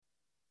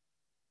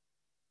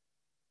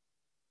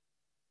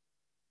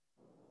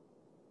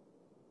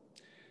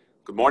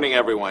Good morning,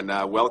 everyone.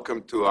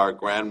 Welcome to our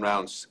Grand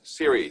Rounds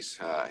series.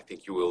 I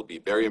think you will be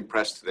very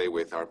impressed today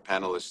with our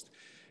panelists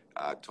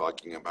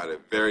talking about a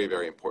very,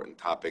 very important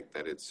topic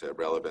that it's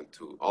relevant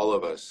to all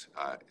of us,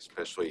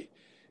 especially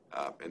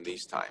in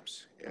these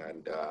times.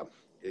 And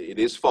it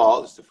is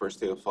fall. It's the first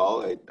day of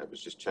fall. I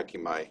was just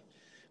checking my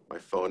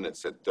phone. It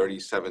said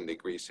 37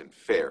 degrees in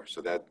Fair,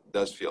 so that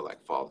does feel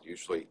like fall.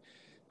 Usually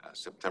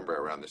September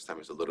around this time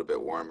is a little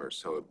bit warmer,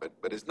 so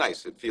but it's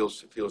nice. It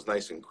feels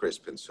nice and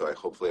crisp, and so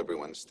hopefully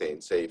everyone's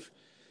staying safe.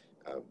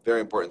 Very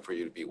important for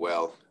you to be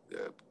well.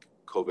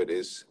 COVID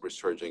is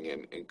resurging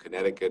in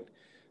Connecticut.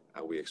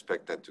 We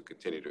expect that to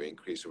continue to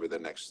increase over the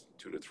next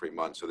 2 to 3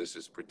 months. So this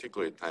is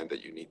particularly a time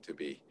that you need to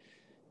be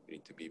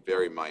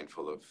very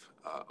mindful of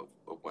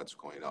what's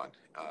going on,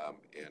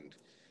 and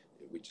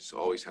we just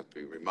always have to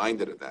be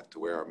reminded of that, to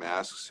wear our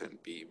masks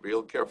and be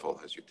real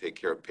careful as you take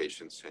care of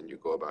patients and you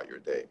go about your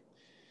day.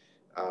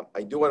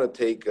 I do want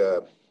to take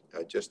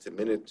just a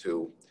minute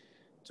to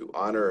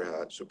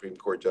honor Supreme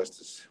Court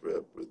Justice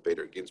Ruth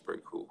Bader Ginsburg,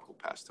 who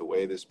passed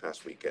away this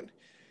past weekend.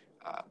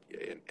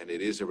 And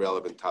it is a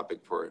relevant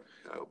topic for,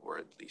 or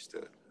at least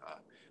a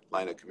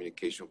line of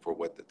communication for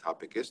what the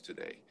topic is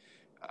today.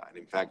 And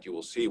in fact, you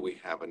will see we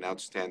have an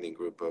outstanding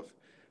group of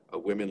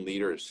women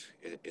leaders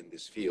in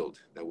this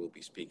field that will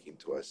be speaking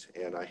to us.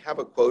 And I have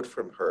a quote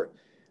from her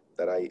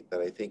that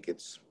I think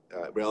it's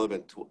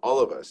relevant to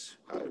all of us,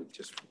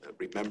 just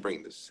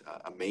remembering this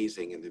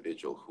amazing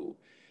individual who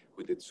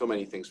did so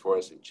many things for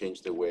us and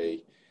changed the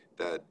way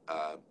that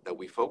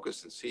we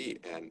focus and see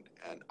and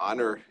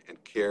honor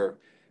and care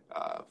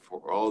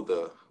for all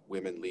the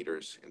women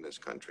leaders in this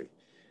country.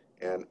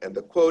 And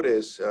the quote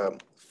is,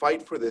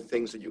 fight for the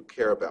things that you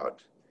care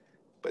about,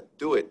 but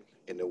do it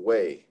in a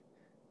way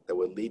that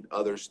will lead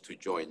others to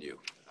join you.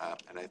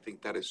 And I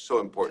think that is so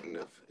important.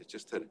 It's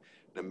just an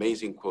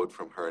amazing quote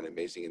from her, an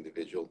amazing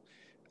individual.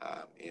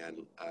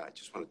 And I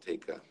just want to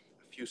take a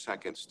few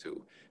seconds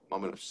to a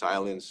moment of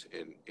silence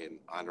in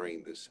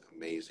honoring this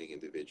amazing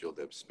individual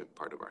that's been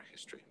part of our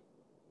history.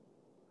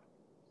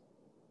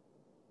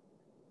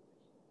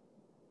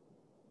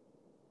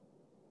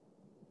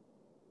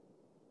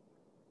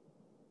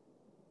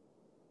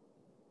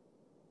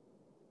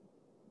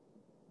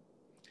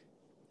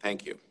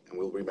 Thank you, and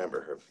we'll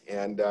remember her.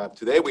 And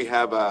today we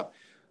have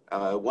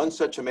one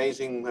such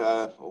amazing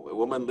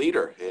woman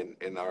leader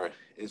in our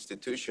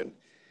institution.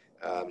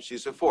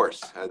 She's a force.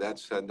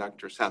 That's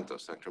Dr.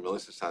 Santos, Dr.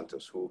 Melissa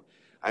Santos, who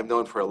I've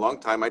known for a long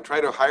time. I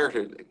tried to hire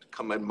her to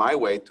come in my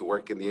way to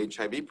work in the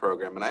HIV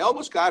program, and I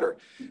almost got her.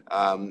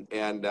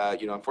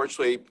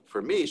 Unfortunately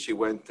for me, she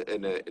went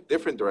in a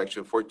different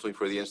direction. Fortunately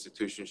for the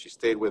institution, she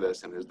stayed with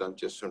us and has done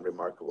just some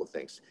remarkable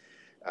things.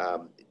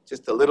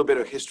 Just a little bit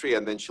of history,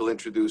 and then she'll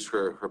introduce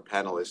her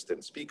panelists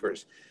and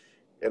speakers.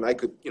 And I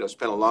could,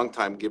 spend a long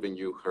time giving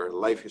you her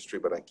life history,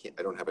 but I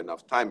don't have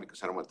enough time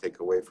because I don't want to take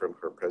away from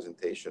her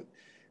presentation.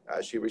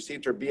 She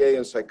received her BA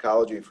in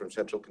psychology from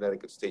Central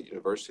Connecticut State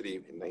University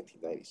in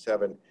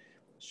 1997.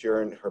 She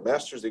earned her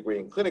master's degree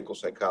in clinical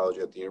psychology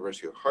at the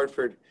University of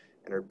Hartford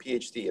and her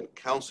PhD in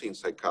counseling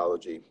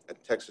psychology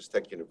at Texas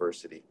Tech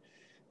University.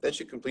 Then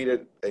she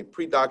completed a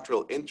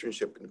pre-doctoral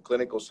internship in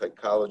clinical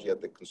psychology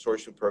at the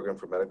Consortium Program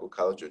for Medical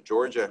College of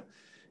Georgia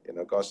in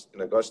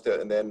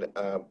Augusta,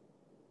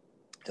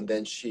 and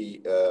then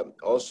she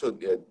also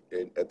did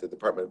at the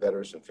Department of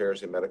Veterans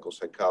Affairs in medical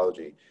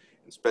psychology,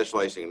 and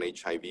specializing in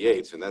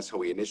HIV/AIDS, and that's how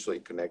we initially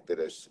connected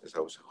as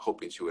I was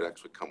hoping she would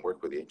actually come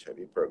work with the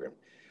HIV program.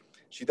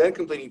 She then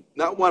completed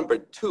not one,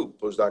 but 2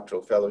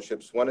 postdoctoral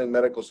fellowships, one in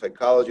medical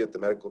psychology at the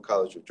Medical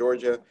College of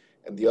Georgia,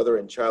 and the other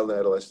in child and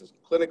adolescent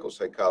clinical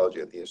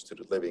psychology at the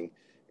Institute of Living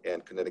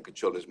and Connecticut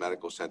Children's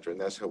Medical Center,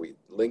 and that's how we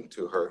linked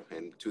to her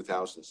in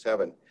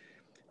 2007.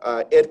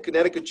 At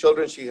Connecticut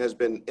Children's, she has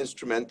been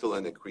instrumental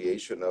in the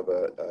creation of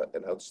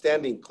an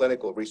outstanding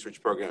clinical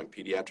research program in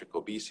pediatric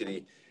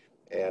obesity,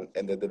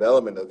 and the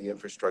development of the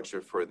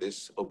infrastructure for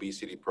this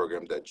obesity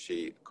program that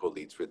she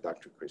co-leads with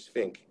Dr. Chris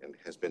Fink, and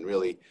has been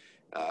really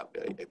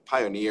a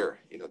pioneer,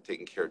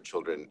 taking care of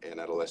children and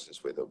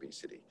adolescents with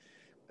obesity.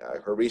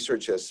 Her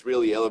research has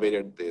really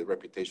elevated the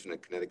reputation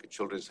of Connecticut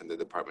Children's and the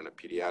Department of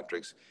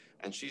Pediatrics,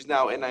 and she's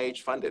now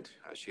NIH funded.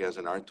 She has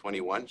an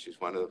R21. She's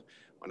one of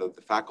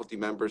the faculty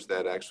members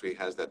that actually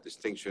has that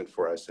distinction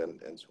for us,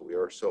 and so we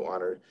are so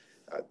honored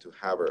to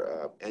have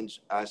her. And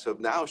as of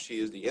now, she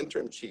is the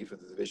interim chief of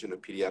the Division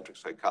of Pediatric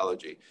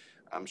Psychology.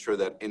 I'm sure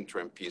that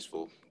interim piece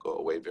will go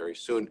away very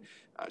soon.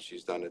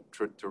 She's done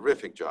a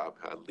terrific job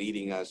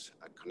leading us,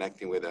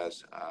 connecting with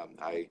us.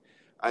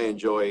 I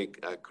enjoy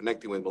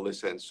connecting with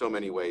Melissa in so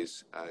many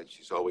ways.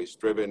 She's always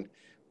driven,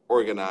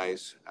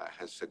 organized,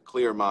 has a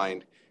clear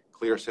mind,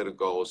 clear set of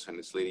goals, and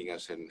it's leading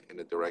us in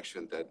a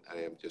direction that I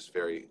am just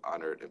very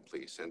honored and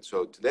pleased. And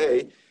so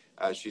today,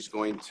 she's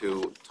going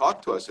to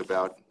talk to us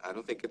about, I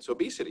don't think it's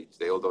obesity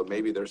today, although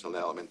maybe there's an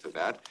element of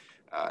that,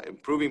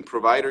 improving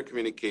provider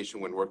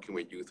communication when working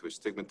with youth with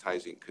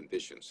stigmatizing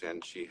conditions.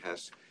 And she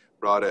has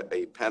brought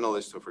a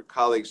panelist of her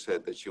colleagues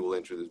that she will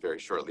introduce very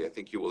shortly. I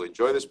think you will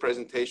enjoy this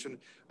presentation.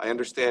 I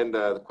understand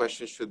the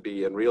questions should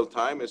be in real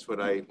time, is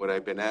what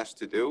I've been asked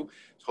to do.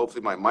 So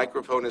hopefully my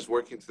microphone is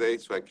working today,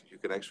 so you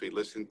can actually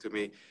listen to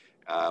me.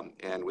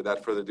 And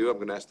without further ado, I'm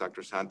going to ask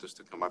Dr. Santos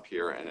to come up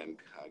here and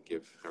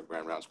give her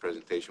Grand Rounds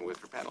presentation with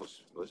her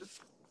panelists. Melissa?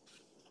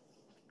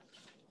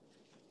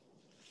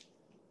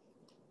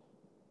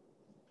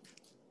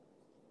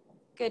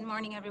 Good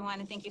morning, everyone,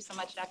 and thank you so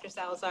much, Dr.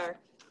 Salazar,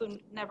 who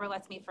never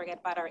lets me forget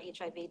about our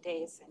HIV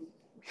days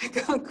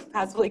and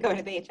possibly go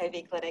to the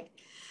HIV clinic.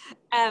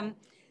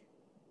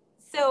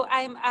 So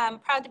I'm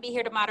proud to be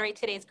here to moderate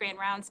today's Grand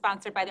Round,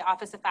 sponsored by the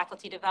Office of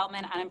Faculty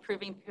Development on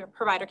improving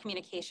provider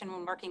communication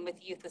when working with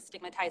youth with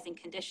stigmatizing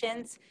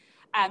conditions.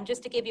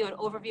 Just to give you an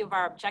overview of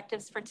our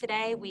objectives for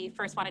today, we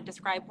first want to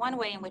describe one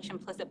way in which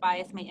implicit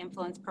bias may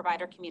influence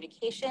provider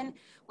communication.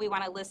 We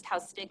want to list how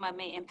stigma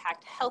may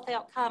impact health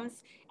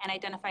outcomes and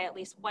identify at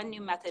least one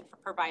new method for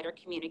provider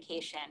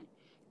communication.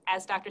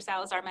 As Dr.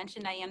 Salazar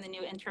mentioned, I am the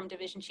new interim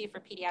division chief for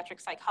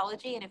pediatric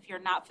psychology, and if you're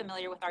not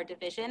familiar with our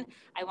division,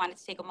 I wanted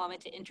to take a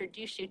moment to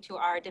introduce you to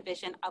our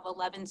division of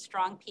 11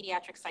 strong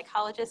pediatric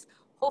psychologists,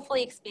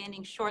 hopefully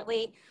expanding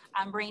shortly,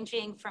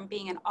 ranging from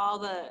being in all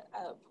the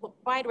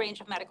wide range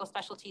of medical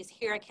specialties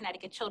here at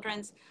Connecticut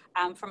Children's,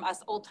 from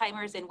us old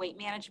timers in weight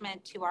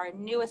management to our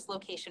newest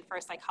location for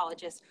a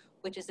psychologist,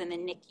 which is in the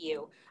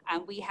NICU.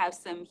 We have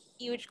some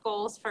huge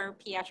goals for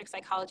pediatric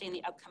psychology in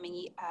the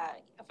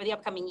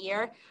upcoming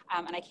year,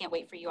 and I can't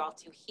wait for you all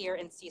to hear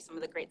and see some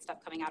of the great stuff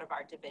coming out of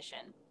our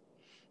division.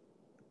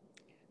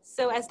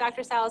 So as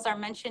Dr. Salazar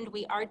mentioned,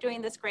 we are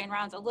doing this Grand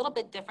Rounds a little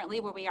bit differently,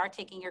 where we are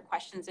taking your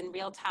questions in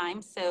real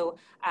time. So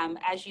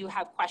as you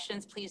have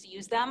questions, please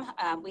use them.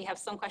 We have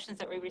some questions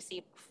that we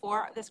received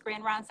before this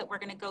Grand Rounds that we're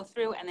going to go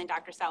through, and then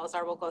Dr.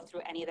 Salazar will go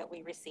through any that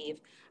we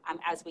receive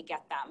as we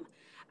get them.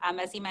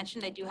 As he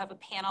mentioned, I do have a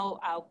panel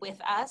with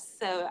us.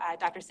 So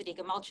Dr. Sadiqa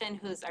Mulchin,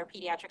 who's our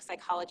pediatric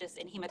psychologist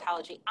in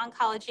hematology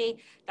oncology,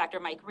 Dr.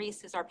 Mike Reese,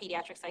 who's our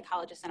pediatric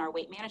psychologist in our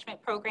weight management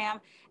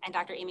program, and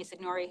Dr. Amy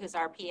Signori, who's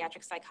our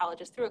pediatric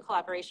psychologist through a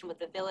collaboration with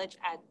the Village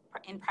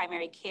in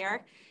primary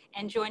care.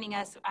 And joining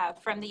us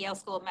from the Yale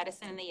School of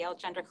Medicine and the Yale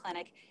Gender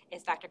Clinic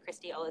is Dr.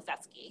 Christy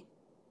Olazetsky.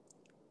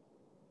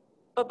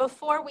 But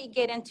before we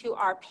get into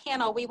our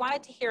panel, we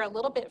wanted to hear a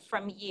little bit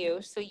from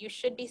you. So you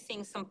should be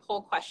seeing some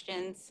poll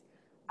questions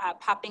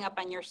popping up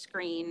on your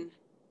screen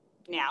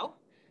now.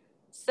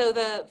 So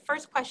the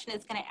first question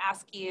is going to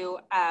ask you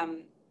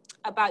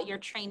about your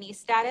trainee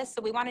status. So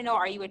we want to know,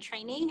 are you a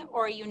trainee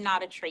or are you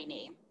not a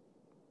trainee?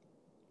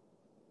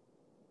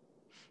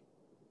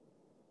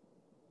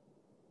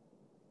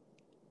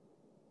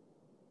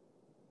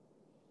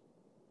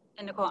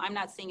 And Nicole, I'm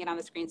not seeing it on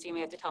the screen, so you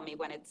may have to tell me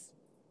when it's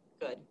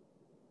good.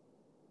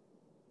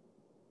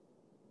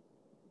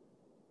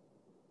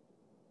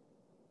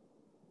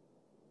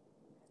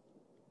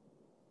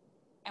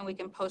 And we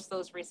can post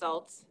those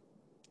results,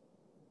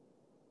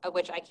 of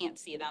which I can't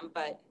see them,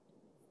 but.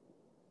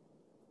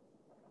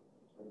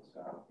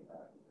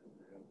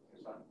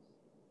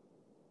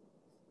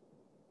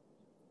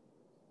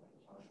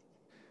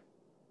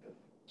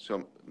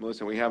 So,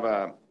 Melissa, we have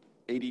a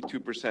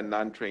 82%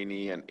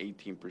 non-trainee and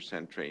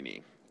 18%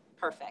 trainee.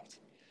 Perfect.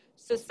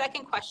 So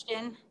second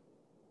question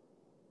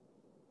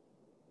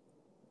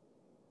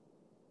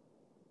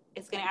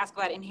is going to ask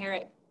about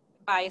inherent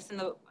bias in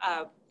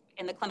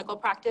the clinical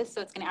practice.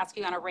 So it's going to ask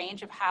you on a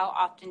range of how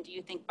often do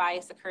you think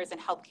bias occurs in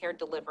healthcare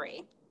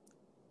delivery?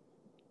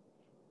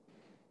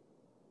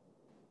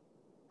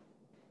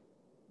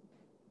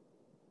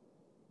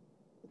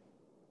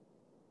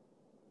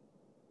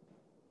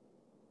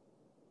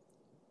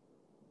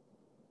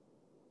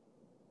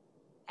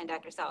 And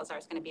Dr. Salazar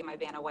is going to be my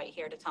Vanna White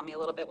here to tell me a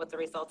little bit what the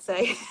results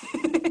say.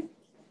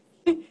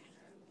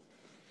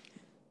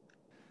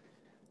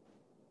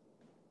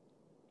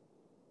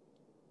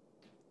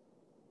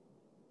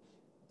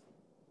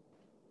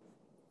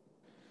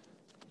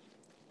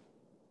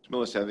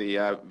 Melissa,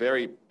 the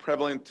very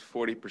prevalent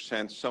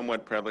 40%,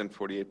 somewhat prevalent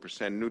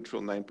 48%, neutral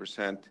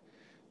 9%,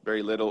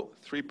 very little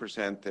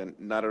 3%, and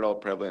not at all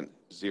prevalent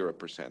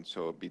 0%.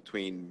 So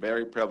between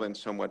very prevalent,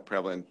 somewhat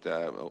prevalent,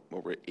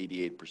 over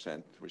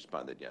 88%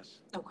 responded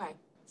yes. Okay,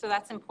 so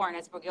that's important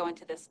as we go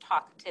into this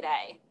talk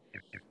today.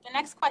 The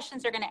next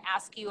questions are going to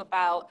ask you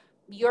about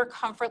your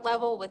comfort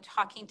level with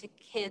talking to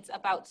kids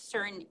about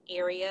certain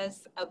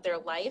areas of their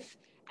life.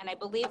 And I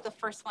believe the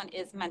first one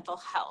is mental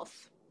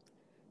health.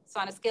 So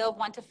on a scale of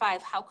 1 to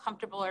 5, how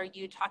comfortable are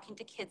you talking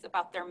to kids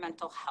about their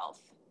mental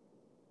health?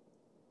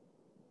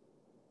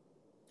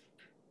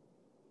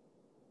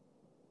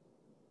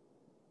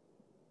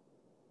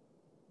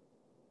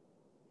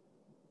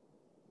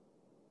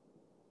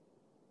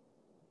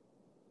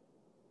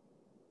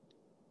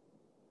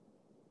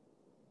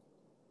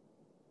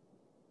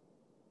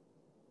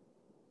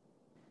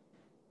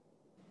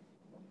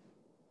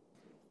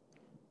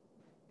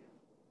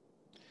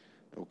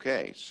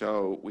 Okay,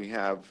 so we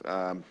have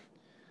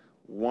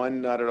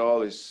 1 not at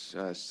all is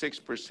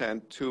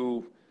 6%,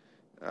 2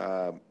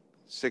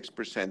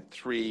 6%,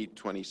 3,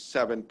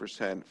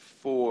 27%,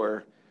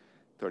 4,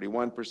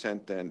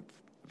 31%, and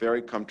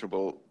very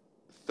comfortable,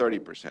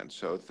 30%.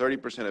 So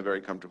 30% are very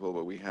comfortable,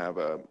 but we have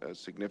a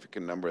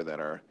significant number that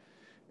are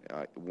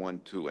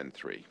 1, 2, and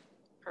 3.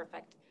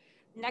 Perfect.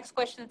 Next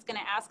question it's going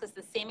to ask is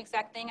the same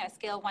exact thing on a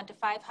scale of 1 to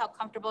 5. How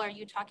comfortable are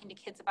you talking to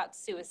kids about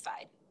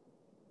suicide?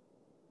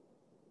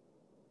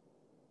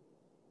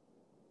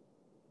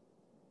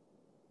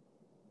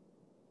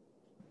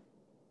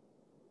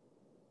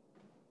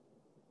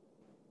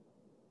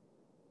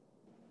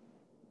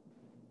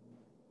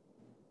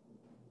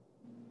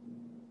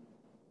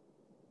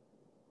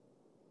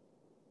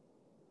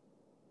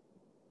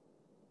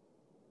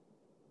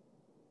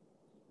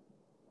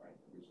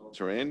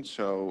 Are in.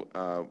 So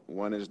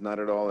 1 is not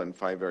at all, and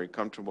 5 very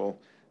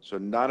comfortable. So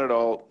not at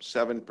all,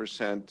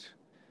 7%,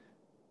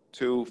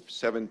 2,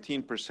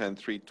 17%,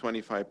 3,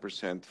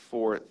 25%,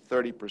 4,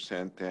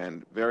 30%,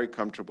 and very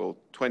comfortable,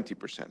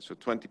 20%. So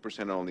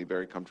 20% only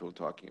very comfortable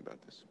talking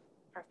about this.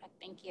 Perfect,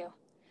 thank you.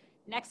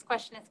 Next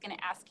question is going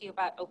to ask you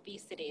about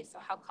obesity. So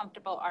how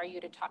comfortable are you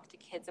to talk to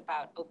kids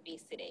about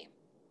obesity?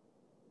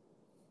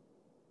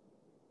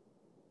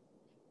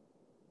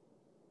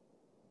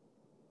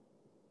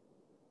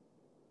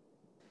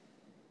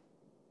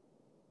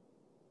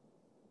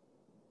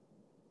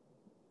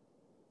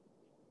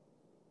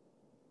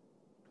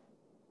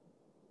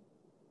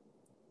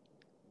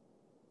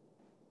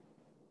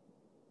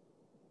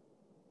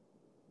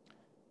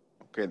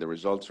 Okay, the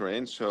results are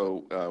in.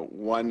 So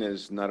 1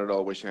 is not at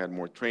all, wish I had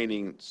more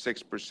training,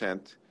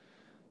 6%,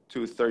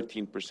 2,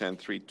 13%,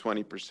 3,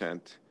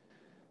 20%,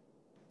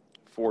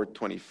 4,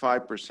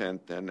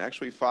 25%, and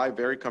actually 5,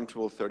 very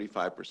comfortable,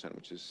 35%,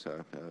 which is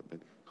a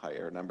bit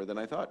higher number than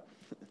I thought.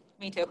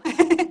 Me too.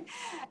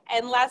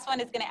 And last one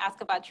is going to ask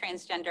about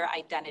transgender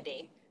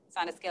identity. So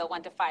on a scale of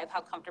 1 to 5,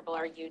 how comfortable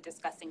are you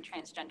discussing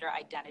transgender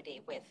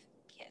identity with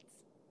kids?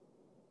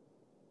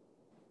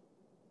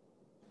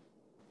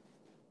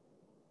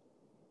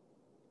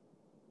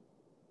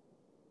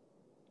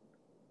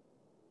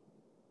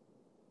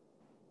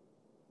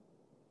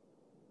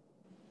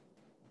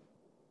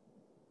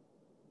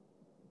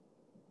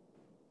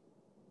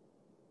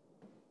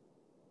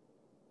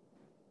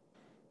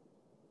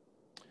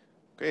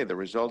 Okay, the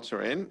results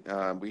are in.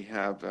 We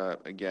have,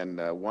 again,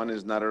 1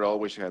 is not at all,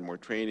 wish I had more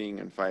training,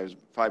 and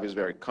 5 is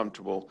very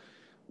comfortable.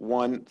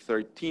 1,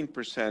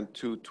 13%,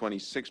 2,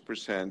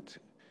 26%,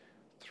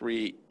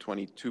 3,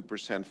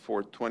 22%,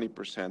 4,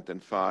 20%,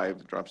 and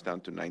 5 drops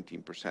down to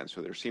 19%.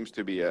 So there seems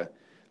to be a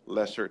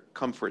lesser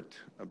comfort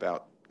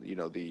about,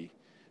 the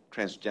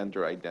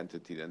transgender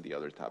identity than the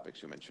other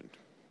topics you mentioned.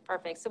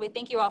 Perfect. So we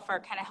thank you all for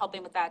kind of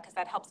helping with that, because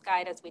that helps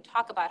guide as we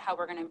talk about how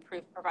we're going to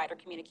improve provider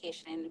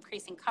communication and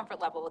increasing comfort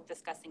level with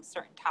discussing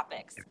certain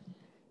topics.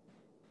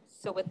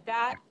 So with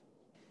that,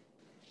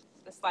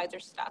 the slides are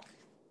stuck.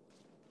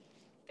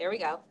 There we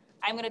go.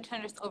 I'm going to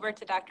turn this over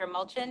to Dr.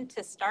 Mulchin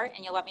to start,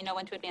 and you'll let me know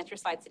when to advance your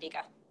slides,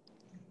 Sadika.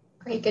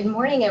 Great. Good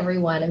morning,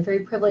 everyone. I'm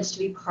very privileged to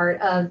be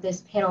part of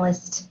this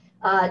panelist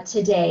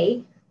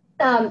today.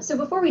 So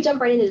before we jump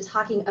right into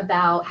talking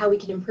about how we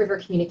can improve our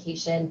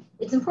communication,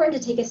 it's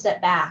important to take a step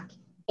back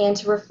and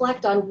to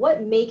reflect on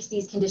what makes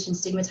these conditions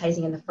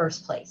stigmatizing in the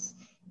first place.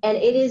 And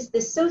it is the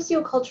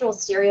sociocultural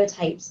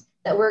stereotypes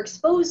that we're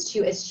exposed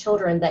to as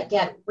children that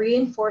get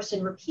reinforced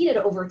and repeated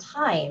over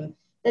time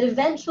that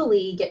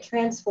eventually get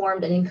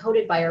transformed and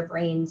encoded by our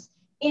brains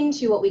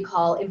into what we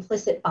call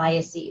implicit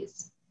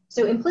biases.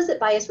 So implicit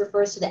bias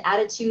refers to the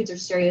attitudes or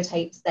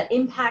stereotypes that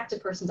impact a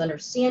person's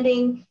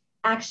understanding,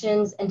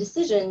 actions, and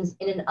decisions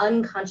in an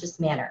unconscious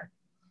manner.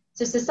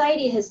 So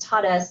society has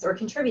taught us or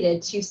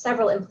contributed to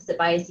several implicit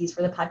biases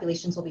for the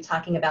populations we'll be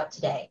talking about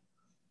today.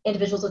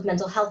 Individuals with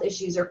mental health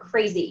issues are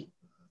crazy.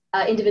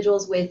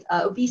 Individuals with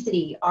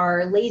obesity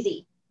are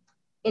lazy.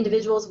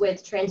 Individuals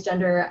with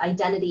transgender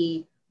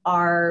identity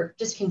are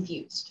just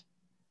confused.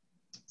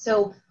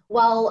 So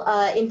while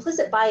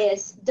implicit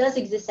bias does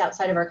exist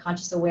outside of our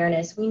conscious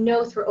awareness, we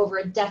know through over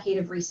a decade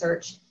of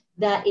research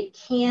that it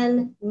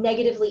can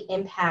negatively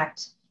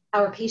impact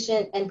our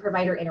patient and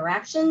provider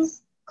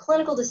interactions,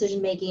 clinical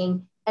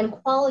decision-making, and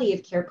quality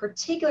of care,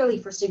 particularly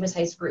for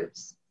stigmatized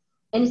groups.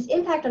 And its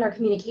impact on our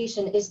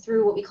communication is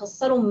through what we call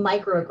subtle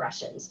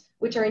microaggressions,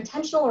 which are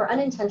intentional or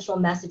unintentional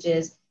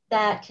messages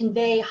that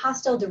convey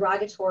hostile,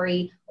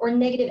 derogatory, or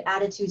negative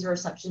attitudes or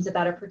assumptions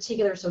about a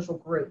particular social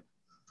group.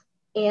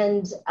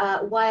 And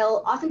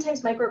while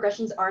oftentimes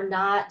microaggressions are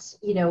not,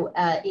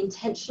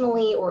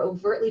 intentionally or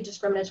overtly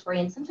discriminatory,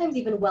 and sometimes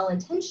even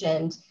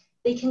well-intentioned,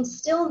 they can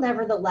still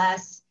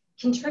nevertheless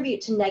contribute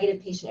to negative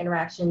patient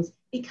interactions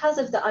because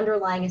of the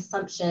underlying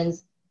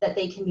assumptions that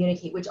they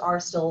communicate, which are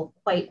still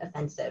quite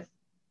offensive.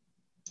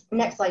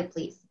 Next slide,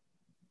 please.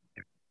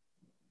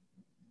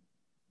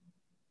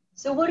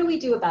 So what do we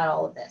do about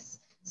all of this?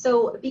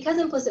 So because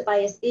implicit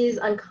bias is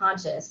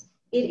unconscious,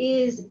 it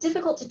is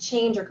difficult to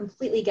change or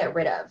completely get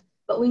rid of,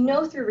 but we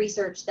know through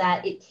research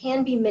that it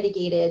can be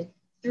mitigated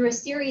through a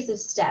series of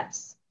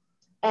steps.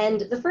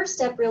 And the first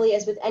step really,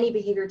 as with any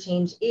behavior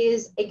change,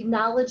 is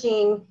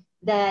acknowledging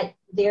that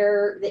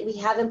we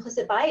have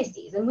implicit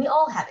biases, and we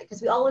all have it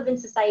because we all live in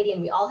society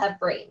and we all have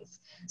brains.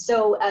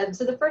 So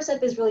the first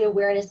step is really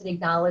awareness and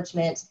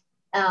acknowledgement,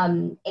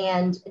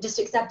 and just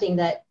accepting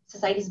that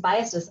society's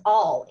biased us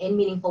all in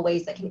meaningful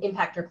ways that can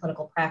impact our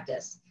clinical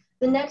practice.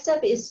 The next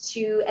step is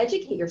to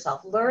educate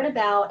yourself, learn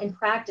about and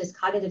practice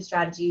cognitive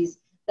strategies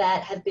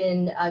that have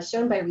been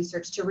shown by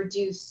research to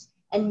reduce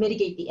and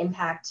mitigate the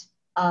impact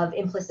of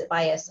implicit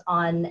bias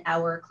on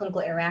our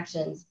clinical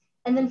interactions.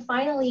 And then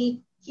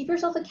finally, keep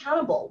yourself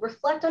accountable.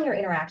 Reflect on your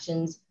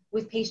interactions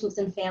with patients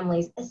and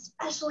families,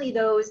 especially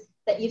those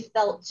that you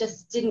felt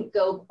just didn't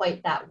go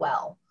quite that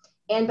well.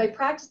 And by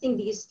practicing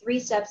these 3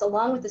 steps,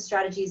 along with the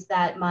strategies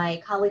that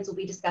my colleagues will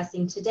be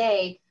discussing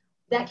today,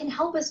 that can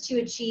help us to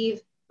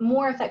achieve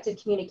more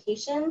effective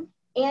communication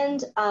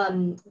and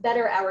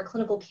better our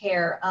clinical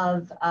care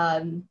of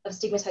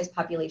stigmatized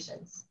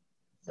populations.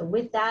 So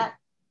with that,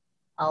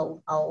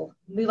 I'll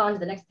move on to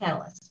the next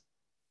panelist.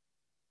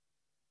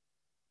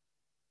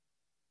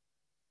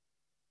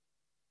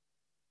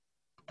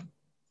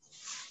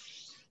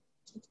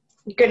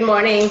 Good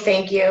morning,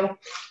 thank you.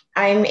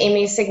 I'm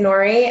Amy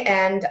Signori,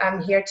 and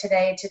I'm here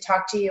today to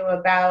talk to you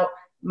about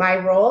my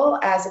role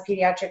as a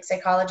pediatric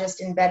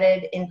psychologist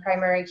embedded in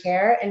primary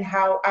care and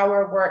how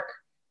our work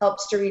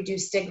helps to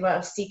reduce stigma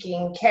of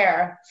seeking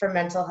care for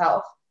mental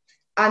health.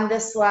 On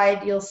this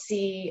slide, you'll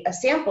see a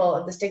sample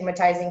of the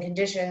stigmatizing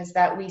conditions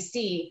that we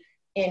see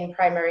in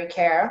primary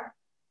care.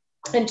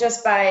 And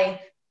just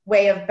by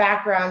way of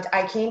background,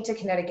 I came to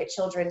Connecticut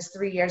Children's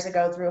 3 years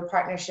ago through a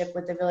partnership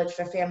with the Village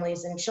for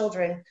Families and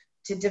Children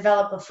to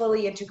develop a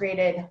fully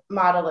integrated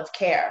model of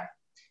care.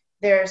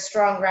 There's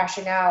strong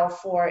rationale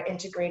for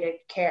integrated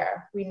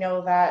care. We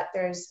know that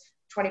there's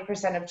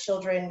 20% of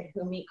children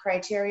who meet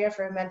criteria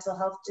for a mental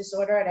health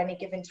disorder at any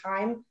given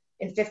time,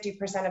 and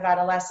 50% of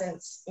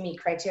adolescents meet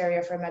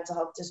criteria for a mental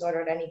health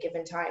disorder at any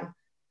given time.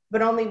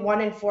 But only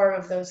 1 in 4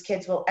 of those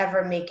kids will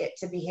ever make it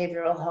to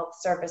behavioral health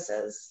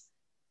services.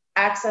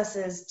 Access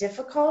is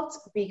difficult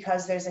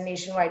because there's a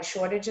nationwide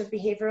shortage of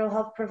behavioral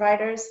health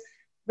providers,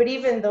 but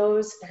even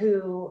those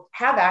who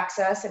have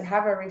access and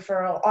have a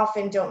referral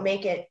often don't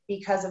make it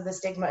because of the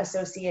stigma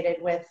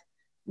associated with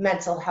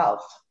mental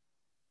health.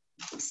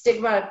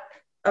 Stigma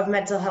of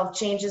mental health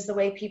changes the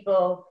way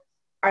people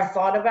are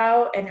thought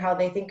about and how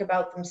they think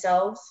about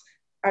themselves.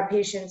 Our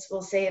patients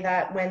will say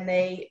that when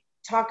they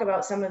talk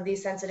about some of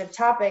these sensitive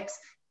topics,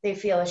 they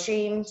feel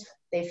ashamed,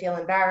 they feel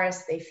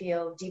embarrassed, they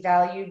feel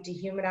devalued,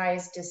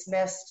 dehumanized,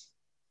 dismissed.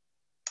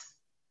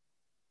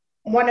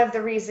 One of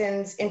the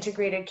reasons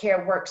integrated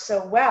care works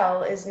so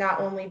well is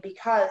not only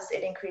because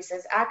it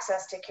increases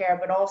access to care,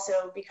 but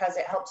also because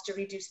it helps to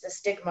reduce the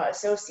stigma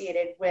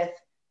associated with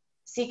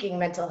seeking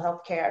mental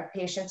health care.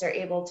 Patients are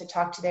able to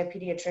talk to their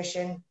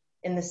pediatrician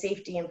in the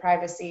safety and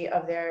privacy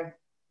of their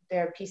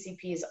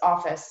PCP's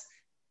office.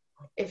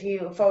 If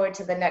you forward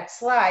to the next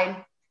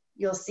slide,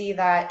 you'll see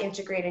that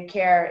integrated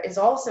care is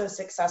also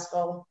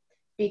successful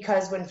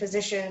because when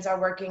physicians are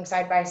working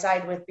side by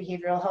side with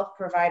behavioral health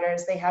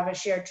providers, they have a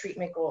shared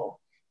treatment goal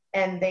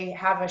and they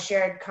have a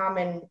shared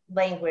common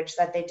language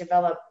that they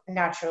develop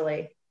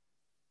naturally.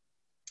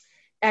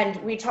 And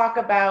we talk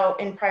about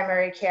in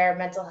primary care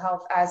mental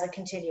health as a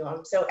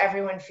continuum. So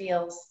everyone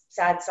feels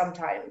sad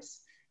sometimes.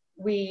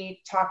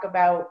 We talk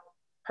about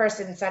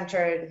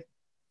person-centered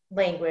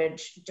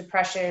language,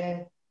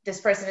 depression.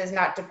 This person is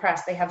not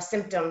depressed, they have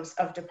symptoms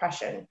of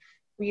depression.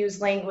 We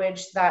use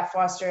language that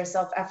fosters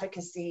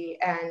self-efficacy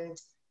and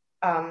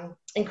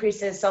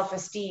increases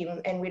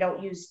self-esteem, and we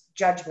don't use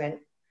judgment.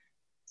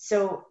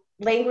 So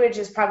language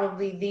is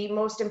probably the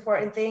most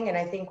important thing, and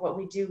I think what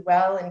we do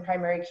well in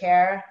primary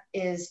care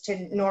is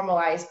to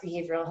normalize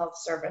behavioral health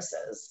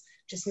services,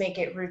 just make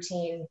it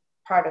routine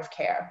part of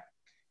care.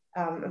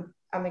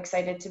 I'm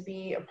excited to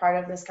be a part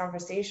of this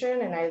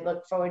conversation, and I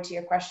look forward to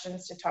your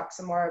questions to talk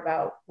some more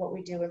about what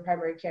we do in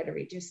primary care to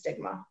reduce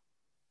stigma.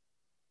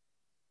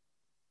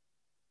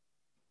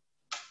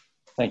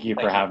 Thank you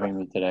for having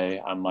me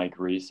today. I'm Mike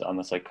Reese. I'm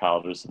a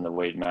psychologist in the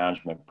weight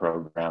management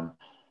program.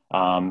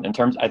 I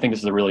think this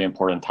is a really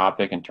important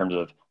topic in terms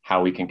of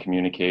how we can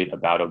communicate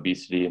about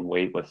obesity and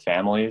weight with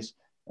families.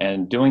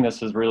 And doing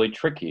this is really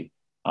tricky.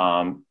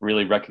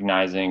 Really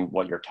recognizing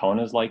what your tone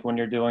is like when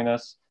you're doing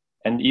this.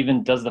 And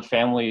even does the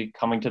family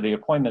coming to the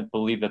appointment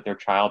believe that their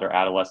child or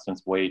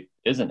adolescent's weight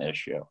is an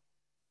issue?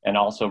 And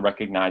also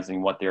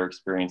recognizing what their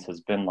experience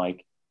has been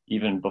like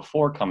even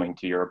before coming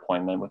to your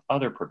appointment with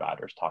other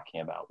providers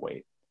talking about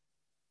weight.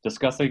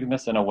 Discussing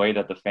this in a way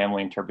that the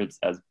family interprets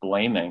as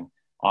blaming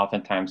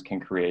oftentimes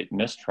can create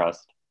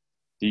mistrust,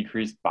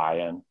 decreased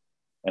buy-in,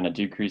 and a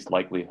decreased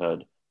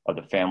likelihood of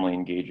the family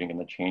engaging in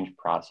the change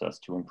process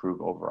to improve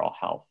overall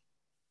health.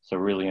 So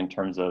really in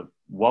terms of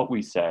what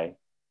we say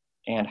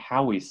and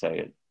how we say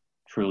it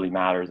truly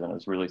matters, and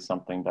is really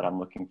something that I'm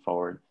looking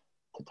forward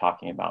to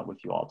talking about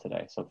with you all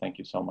today. So thank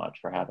you so much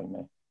for having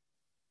me.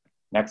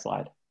 Next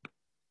slide.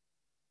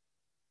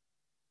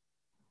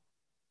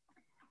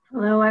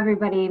 Hello,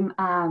 everybody.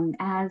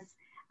 As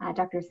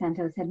Dr.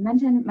 Santos had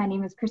mentioned, my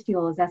name is Christy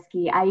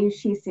Olazeski. I use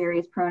she,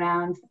 series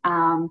pronouns,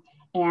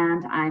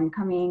 and I'm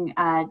coming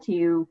to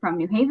you from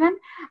New Haven.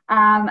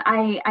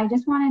 I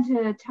just wanted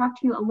to talk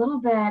to you a little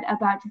bit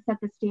about, to set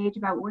the stage,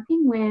 about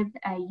working with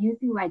youth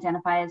who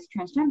identify as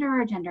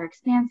transgender or gender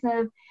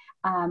expansive.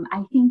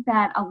 I think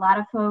that a lot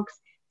of folks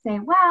say,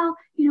 well,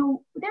 you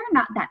know, there are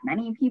not that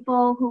many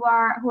people who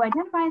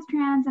identify as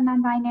trans and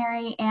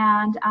non-binary,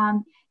 and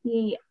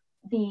the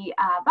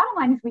bottom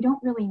line is we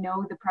don't really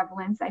know the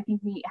prevalence. I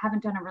think we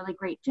haven't done a really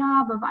great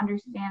job of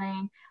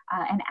understanding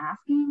and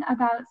asking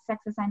about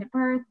sex assigned at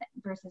birth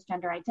versus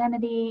gender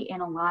identity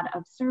in a lot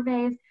of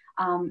surveys.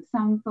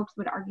 Some folks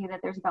would argue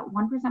that there's about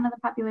 1% of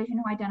the population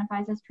who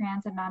identifies as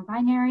trans and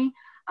non-binary.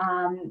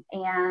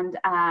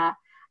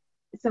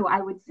 So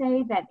I would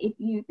say that if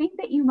you think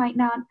that you might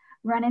not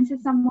run into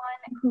someone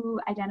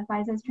who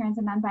identifies as trans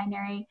and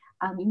non-binary,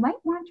 you might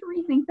want to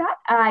rethink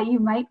that. You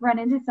might run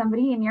into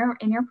somebody in your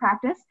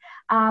practice.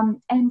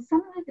 And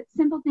some of the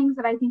simple things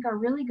that I think are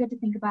really good to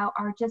think about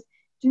are just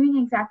doing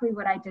exactly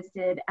what I just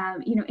did.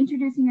 You know,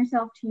 introducing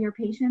yourself to your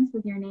patients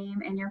with your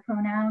name and your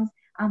pronouns.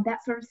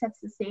 That sort of sets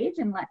the stage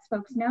and lets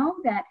folks know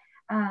that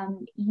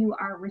you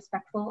are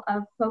respectful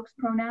of folks'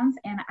 pronouns.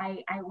 And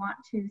I want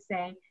to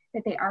say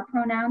that they are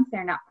pronouns,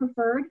 they're not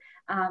preferred.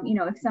 You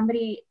know, if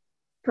somebody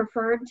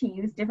preferred to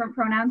use different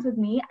pronouns with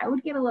me, I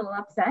would get a little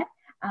upset.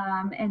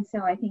 And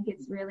so I think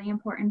it's really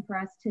important for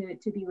us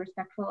to be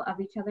respectful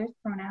of each other's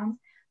pronouns.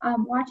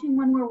 Watching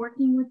when we're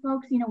working with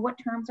folks, you know, what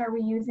terms are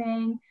we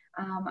using?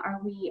 Are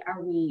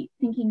we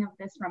thinking of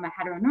this from a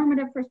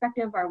heteronormative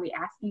perspective? Are we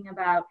asking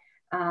about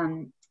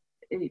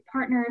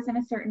partners in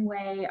a certain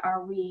way?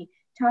 Are we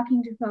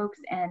talking to folks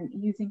and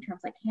using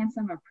terms like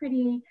handsome or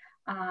pretty?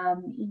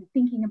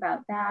 Thinking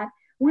about that.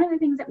 One of the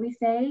things that we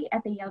say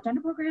at the Yale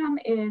Gender Program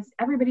is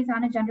everybody's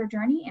on a gender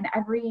journey and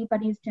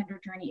everybody's gender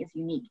journey is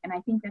unique. And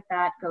I think that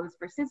that goes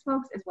for cis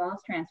folks as well as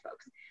trans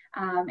folks.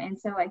 And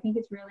so I think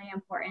it's really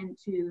important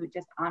to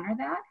just honor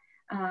that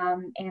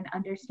and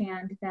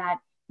understand that,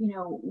 you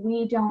know,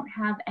 we don't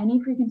have any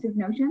preconceived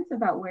notions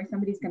about where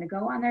somebody's going to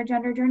go on their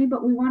gender journey,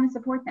 but we want to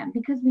support them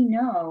because we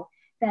know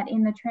that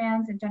in the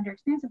trans and gender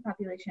expansive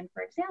population,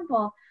 for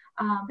example,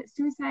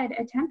 suicide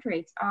attempt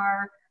rates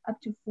are up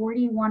to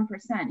 41%.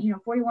 You know,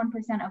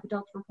 41% of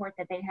adults report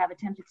that they have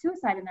attempted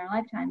suicide in their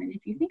lifetime. And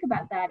if you think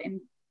about that in,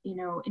 you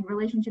know, in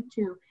relationship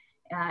to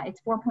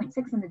it's 4.6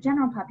 in the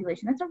general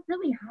population, that's a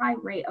really high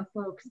rate of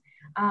folks.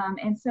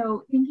 And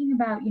so thinking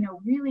about, you know,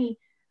 really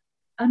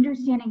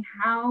understanding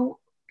how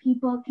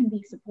people can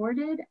be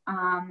supported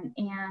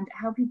and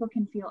how people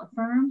can feel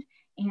affirmed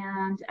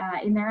and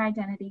in their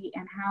identity,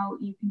 and how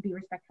you can be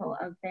respectful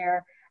of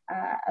their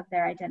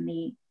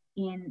identity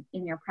in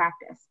your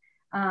practice.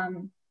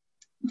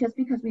 Just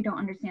because we don't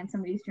understand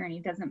somebody's journey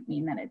doesn't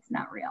mean that it's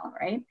not real,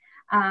 right?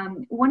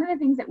 One of the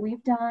things that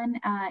we've done,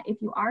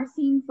 if you are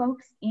seeing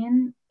folks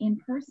in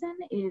person,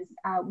 is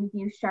we've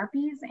used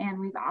Sharpies, and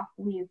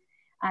we've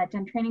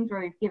done trainings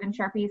where we've given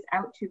Sharpies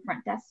out to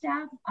front desk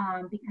staff,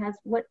 because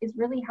what is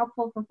really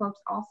helpful for folks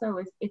also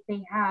is if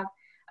they have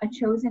a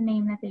chosen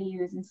name that they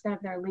use instead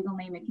of their legal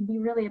name, it can be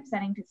really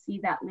upsetting to see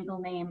that legal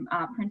name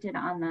printed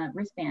on the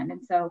wristband.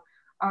 And so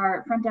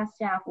our front desk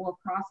staff will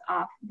cross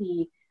off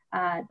the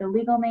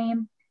legal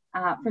name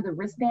for the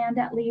wristband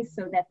at least,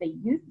 so that the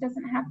youth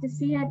doesn't have to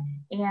see it,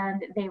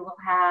 and they will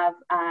have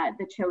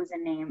the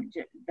chosen name,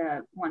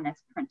 the one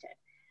that's printed.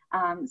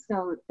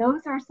 So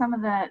those are some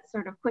of the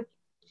sort of quick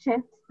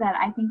shifts that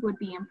I think would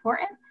be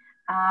important.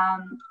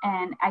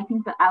 And I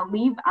think that I'll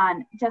leave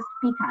on just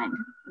be kind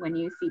when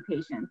you see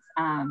patients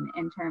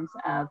in terms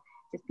of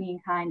just being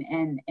kind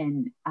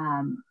and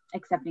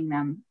accepting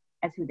them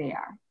as who they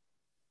are.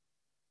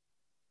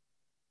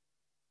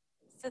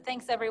 So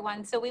thanks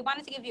everyone. So we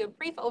wanted to give you a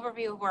brief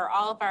overview of where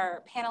all of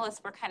our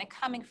panelists were kind of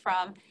coming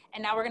from.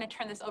 And now we're going to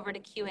turn this over to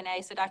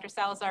Q&A. So Dr.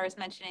 Salazar is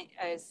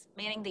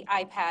manning the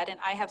iPad, and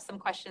I have some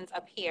questions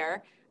up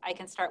here. I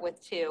can start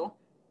with two,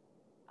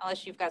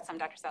 unless you've got some,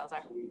 Dr.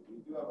 Salazar.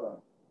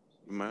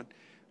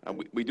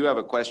 We do have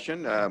a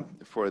question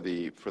for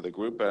the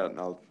group, and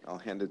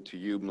I'll hand it to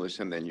you,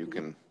 Melissa, and then you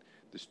can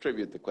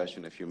distribute the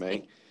question if you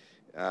may.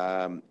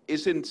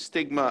 Isn't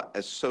stigma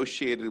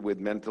associated with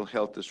mental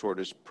health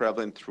disorders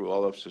prevalent through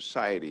all of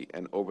society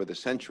and over the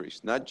centuries,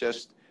 not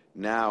just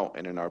now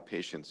and in our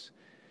patients?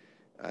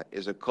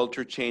 Is a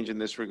culture change in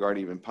this regard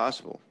even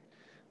possible?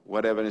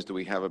 What evidence do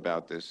we have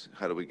about this?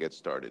 How do we get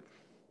started?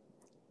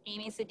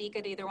 Amy,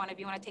 Sadiqa, do either one of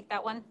you want to take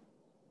that one?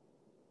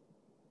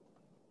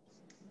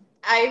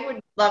 I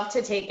would love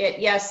to take it.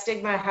 Yes,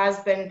 stigma has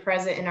been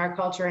present in our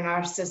culture and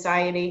our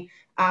society.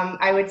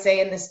 I would say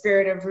in the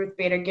spirit of Ruth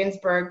Bader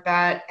Ginsburg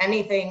that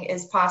anything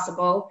is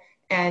possible.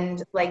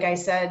 And like I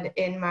said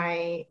in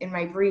my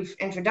brief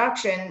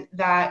introduction,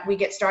 that we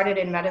get started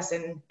in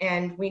medicine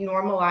and we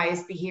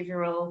normalize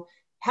behavioral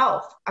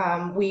health.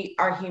 We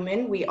are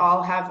human. We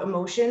all have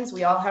emotions.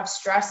 We all have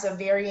stress of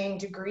varying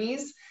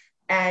degrees.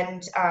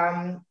 And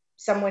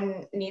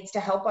someone needs to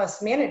help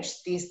us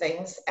manage these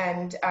things.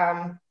 And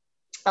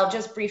I'll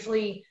just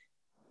briefly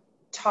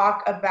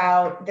talk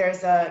about,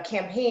 there's a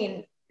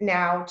campaign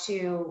now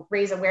to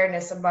raise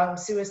awareness among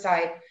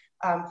suicide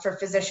for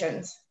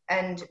physicians.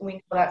 And we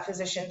know that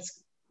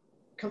physicians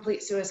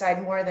complete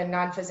suicide more than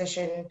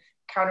non-physician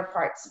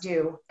counterparts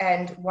do.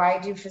 And why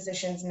do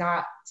physicians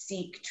not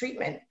seek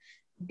treatment?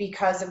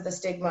 Because of the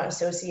stigma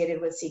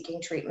associated with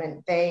seeking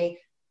treatment. They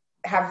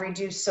have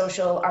reduced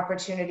social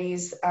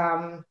opportunities.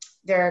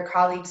 Their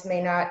colleagues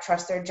may not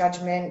trust their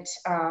judgment.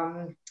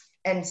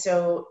 And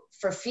so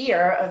for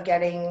fear of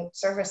getting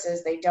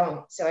services, they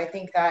don't. So I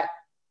think that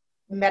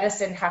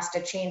medicine has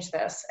to change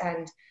this.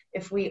 And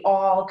if we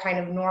all kind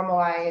of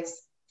normalize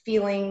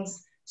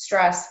feelings,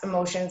 stress,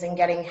 emotions, and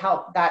getting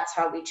help, that's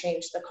how we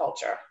change the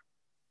culture.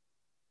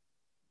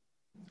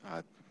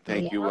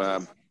 Thank you.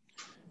 Is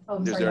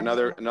sorry,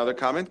 there another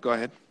comment? Go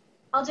ahead.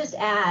 I'll just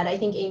add, I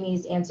think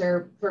Amy's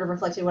answer sort of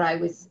reflected what I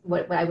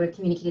would have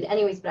communicated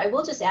anyways, but I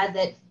will just add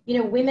that,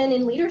 women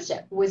in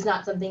leadership was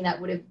not something that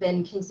would have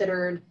been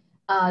considered,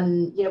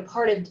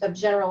 part of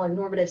general and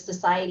normative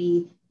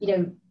society,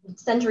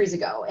 centuries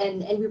ago.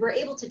 And we were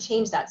able to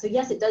change that. So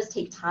yes, it does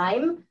take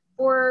time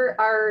for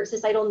our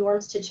societal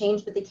norms to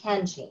change, but they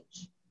can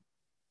change.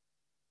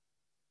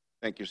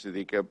 Thank you,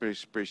 Siddiqa. I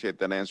appreciate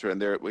that answer.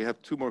 And we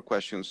have two more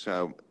questions.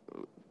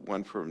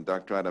 One from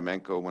Dr.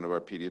 Adamenko, one of our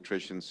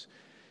pediatricians.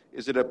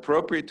 Is it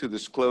appropriate to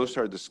disclose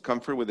our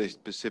discomfort with a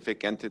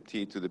specific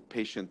entity to the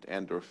patient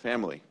and or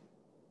family?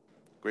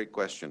 Great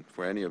question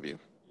for any of you.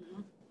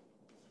 Mm-hmm.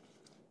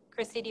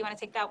 Christy, do you want to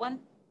take that one?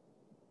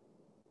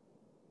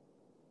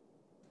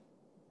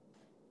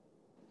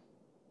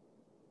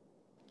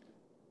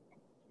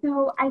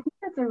 So I think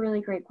that's a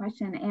really great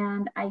question.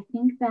 And I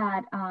think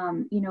that,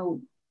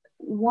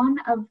 one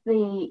of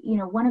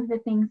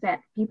the things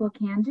that people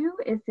can do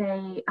is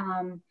say,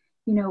 I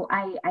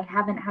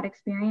haven't had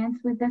experience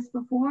with this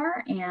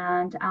before,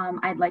 and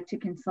I'd like to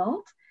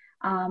consult,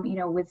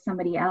 with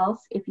somebody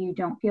else if you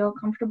don't feel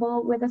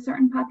comfortable with a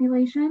certain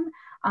population.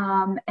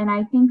 And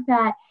I think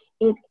that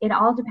it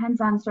all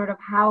depends on sort of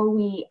how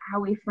we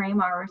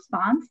frame our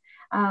response,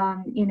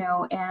 so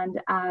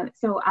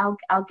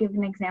I'll give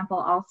an example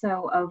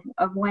also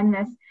of when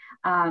this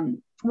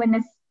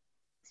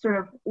sort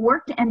of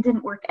worked and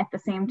didn't work at the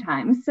same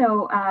time.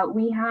 So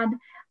we had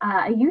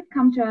a youth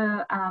come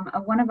to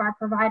one of our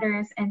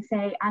providers and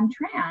say, I'm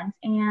trans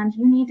and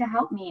you need to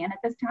help me. And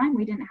at this time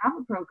we didn't have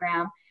a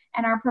program.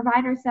 And our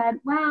provider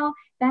said, well,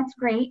 that's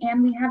great.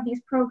 And we have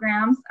these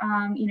programs,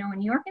 in New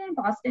York and in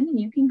Boston, and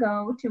you can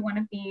go to one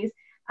of these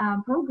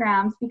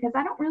programs because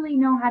I don't really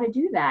know how to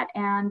do that.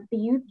 And the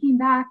youth came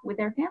back with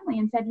their family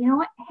and said, you know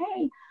what,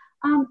 hey,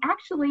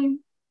 actually,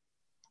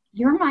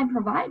 you're my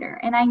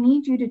provider and I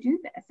need you to do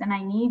this. And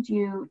I need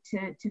you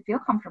to feel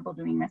comfortable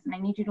doing this. And I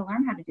need you to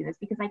learn how to do this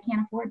because I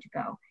can't afford to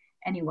go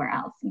anywhere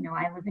else.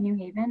 I live in New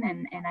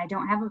Haven and I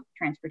don't have a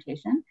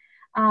transportation.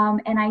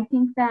 And I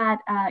think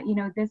that,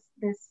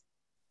 this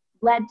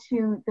led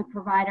to the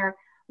provider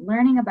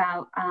learning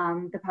about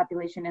the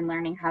population and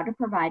learning how to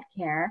provide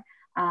care,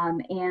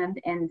 and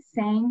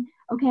saying,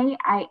 okay,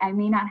 I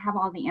may not have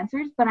all the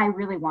answers, but I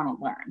really want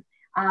to learn.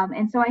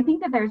 And so I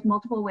think that there's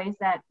multiple ways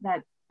that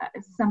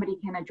somebody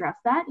can address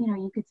that.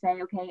 You could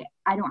say, okay,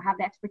 I don't have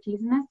the expertise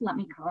in this. Let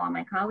me call on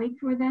my colleague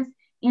for this.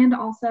 And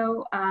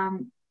also,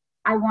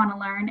 I want to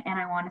learn and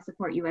I want to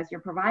support you as your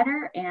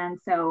provider. And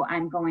so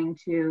I'm going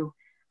to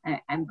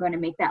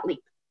make that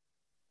leap.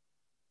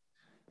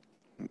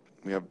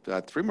 We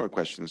have three more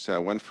questions.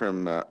 One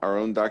from our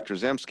own Dr.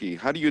 Zemsky.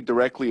 How do you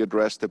directly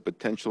address the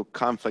potential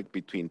conflict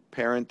between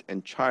parent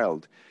and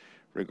child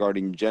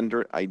regarding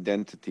gender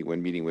identity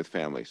when meeting with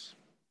families?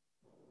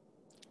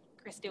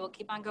 Christy, we'll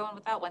keep on going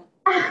with that one.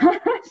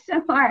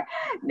 Sure.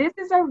 This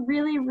is a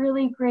really,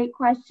 really great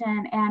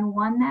question and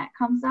one that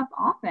comes up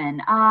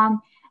often.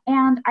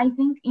 And I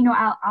think,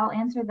 I'll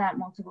answer that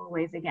multiple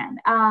ways again.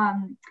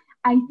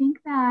 I think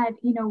that,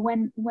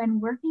 when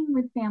working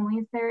with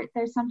families, there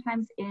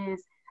sometimes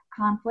is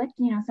conflict.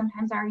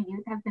 Sometimes our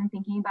youth have been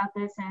thinking about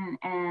this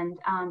and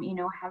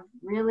have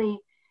really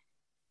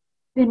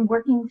been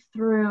working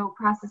through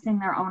processing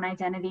their own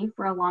identity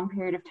for a long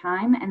period of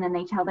time, and then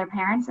they tell their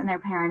parents and their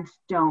parents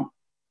don't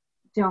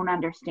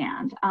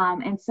understand.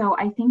 And so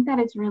I think that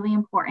it's really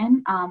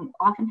important.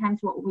 Oftentimes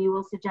what we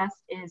will suggest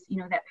is,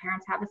 that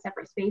parents have a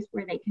separate space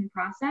where they can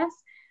process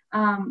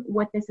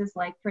what this is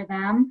like for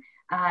them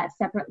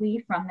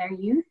separately from their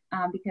youth,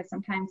 because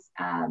sometimes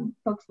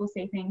folks will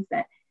say things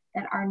that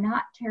are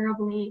not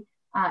terribly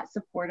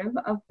supportive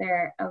of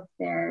their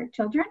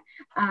children.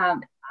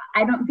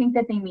 I don't think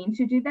that they mean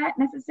to do that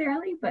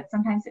necessarily, but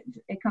sometimes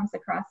it comes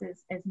across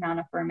as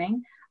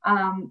non-affirming.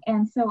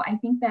 And so I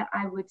think that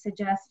I would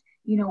suggest,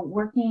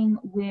 working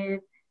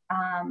with,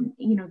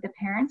 the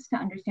parents to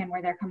understand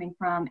where they're coming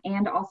from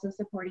and also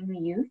supporting the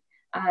youth.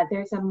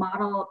 There's a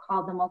model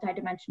called the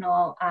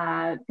multidimensional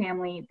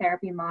family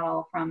therapy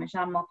model from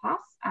Jean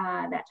Maupas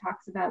that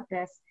talks about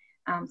this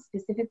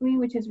specifically,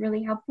 which is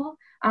really helpful,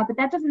 but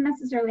that doesn't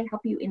necessarily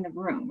help you in the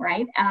room,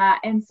 right?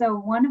 And so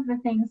one of the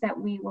things that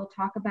we will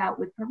talk about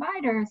with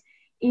providers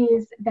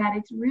is that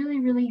it's really,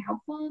 really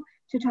helpful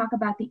to talk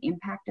about the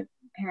impact of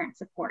parent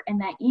support,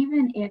 and that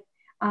even if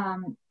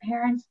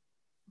parents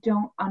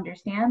don't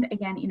understand,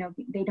 again,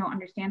 they don't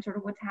understand sort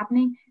of what's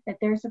happening, that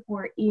their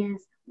support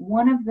is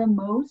one of the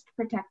most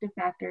protective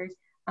factors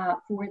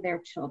for their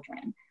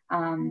children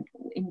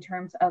in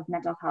terms of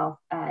mental health,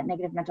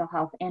 negative mental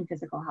health and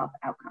physical health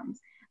outcomes.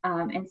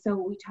 And so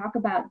we talk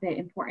about the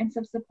importance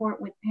of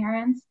support with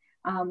parents.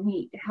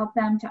 We help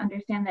them to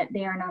understand that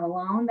they are not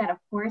alone, that of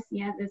course,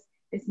 yeah,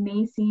 this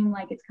may seem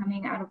like it's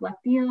coming out of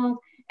left field.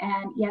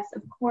 And yes,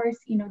 of course,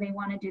 they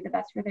want to do the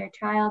best for their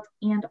child,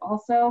 and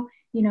also,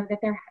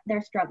 that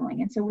they're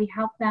struggling. And so we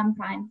help them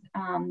find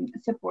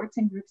supports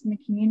and groups in the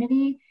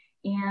community,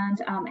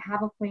 and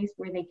have a place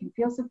where they can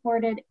feel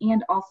supported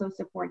and also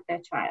support their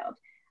child.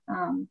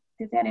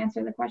 Does that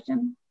answer the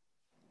question?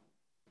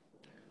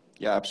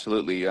 Yeah,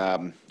 absolutely.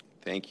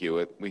 Thank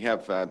you. We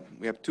have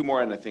two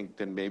more, and I think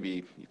then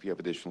maybe if you have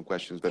additional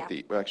questions, but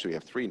yeah. Actually we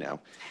have three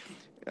now.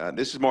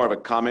 This is more of a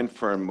comment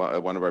from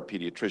one of our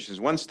pediatricians.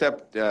 One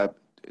step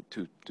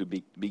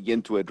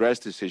begin to address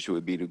this issue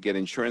would be to get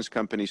insurance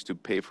companies to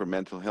pay for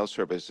mental health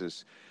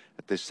services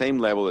at the same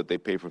level that they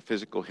pay for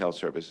physical health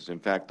services. In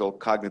fact, all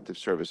cognitive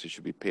services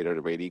should be paid at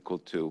a rate equal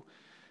to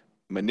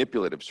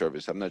manipulative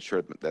service. I'm not sure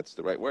if that's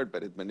the right word,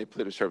 but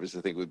manipulative services,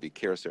 I think, would be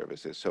care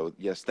services. So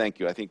yes, thank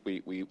you. I think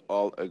we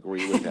all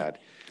agree with that.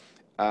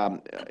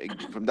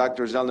 From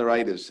Dr.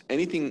 Zelneritis,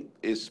 anything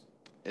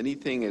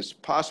is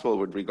possible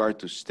with regard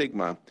to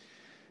stigma,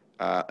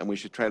 and we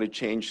should try to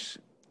change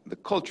the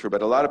culture.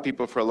 But a lot of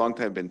people for a long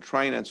time have been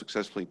trying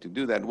unsuccessfully to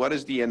do that. What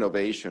is the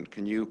innovation?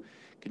 Can you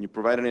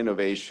provide an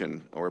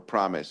innovation or a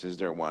promise? Is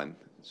there one?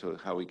 So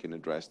how we can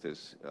address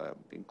this,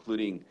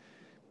 including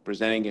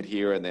presenting it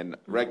here and then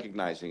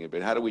recognizing it.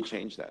 But how do we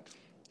change that?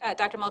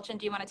 Dr. Mulchin,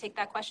 do you want to take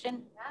that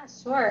question? Yeah,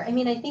 sure. I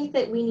mean, I think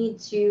that we need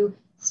to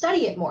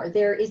study it more.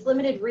 There is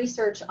limited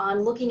research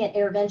on looking at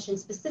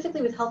interventions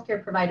specifically with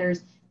healthcare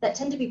providers that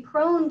tend to be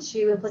prone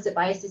to implicit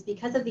biases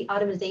because of the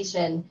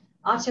automatization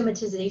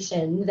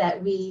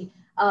that we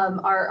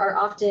are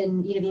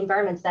often, the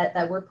environments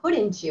that we're put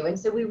into. And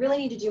so we really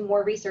need to do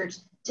more research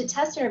to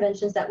test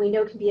interventions that we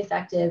know can be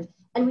effective.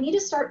 And we need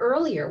to start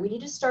earlier. We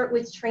need to start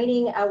with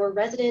training our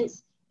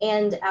residents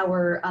and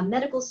our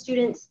medical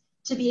students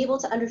to be able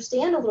to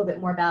understand a little bit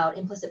more about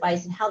implicit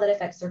bias and how that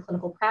affects their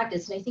clinical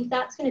practice. And I think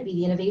that's going to be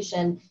the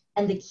innovation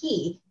and the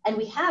key. And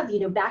we have,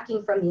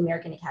 backing from the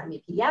American Academy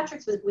of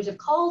Pediatrics, which have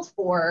called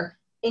for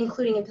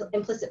including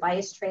implicit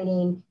bias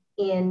training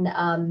in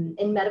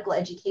medical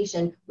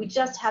education. We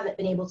just haven't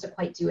been able to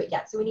quite do it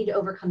yet. So we need to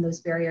overcome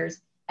those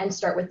barriers and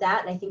start with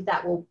that. And I think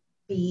that will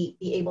be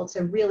able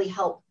to really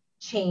help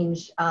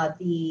change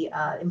the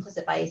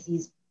implicit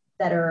biases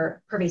that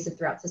are pervasive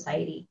throughout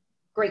society.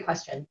 Great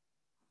question.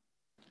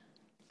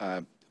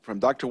 From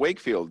Dr.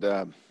 Wakefield,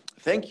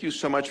 thank you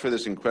so much for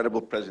this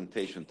incredible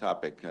presentation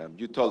topic.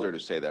 You told her to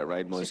say that,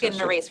 right, Melissa? She's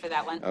getting a raise for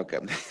that one. Okay.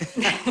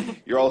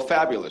 You're all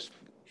fabulous.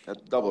 That's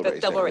double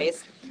raise. Double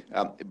raise.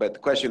 But the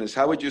question is,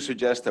 how would you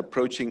suggest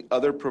approaching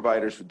other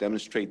providers who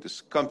demonstrate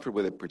discomfort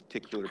with a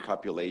particular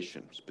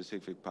population,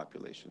 specific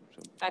population?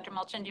 So, Dr.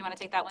 Mulchin, do you want to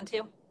take that one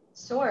too?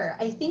 Sure.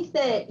 I think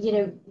that,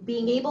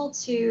 being able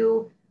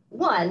to,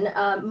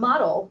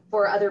 model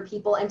for other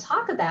people and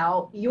talk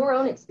about your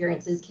own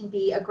experiences can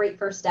be a great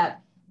first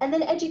step. And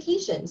then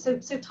education. So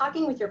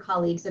talking with your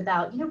colleagues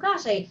about,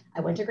 gosh, I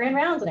went to Grand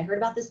Rounds and I heard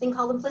about this thing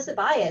called implicit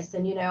bias.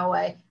 And,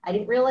 I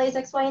didn't realize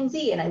X, Y, and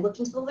Z. And I looked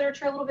into the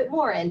literature a little bit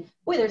more. And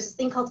boy, there's this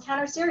thing called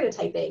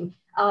counter-stereotyping.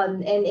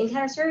 And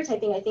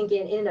counter-stereotyping, I think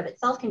in and of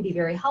itself can be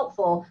very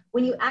helpful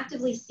when you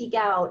actively seek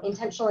out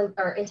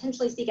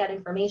intentionally seek out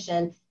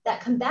information that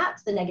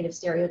combats the negative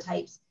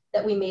stereotypes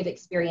that we may have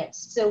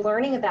experienced. So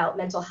learning about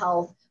mental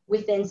health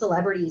within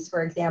celebrities,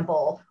 for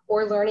example,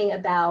 or learning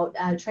about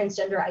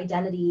transgender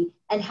identity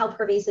and how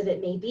pervasive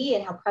it may be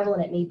and how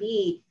prevalent it may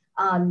be,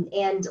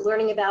 and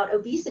learning about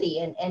obesity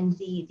and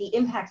the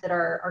impact that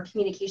our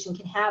communication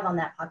can have on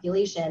that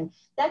population,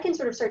 that can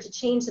sort of start to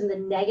change some of the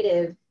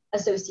negative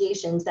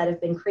associations that have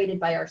been created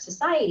by our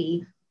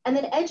society. And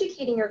then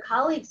educating your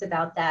colleagues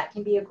about that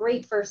can be a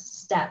great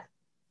first step.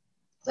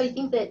 So I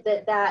think that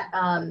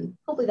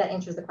hopefully that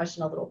answers the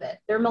question a little bit.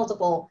 There are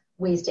multiple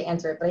ways to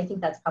answer it, but I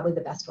think that's probably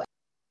the best way.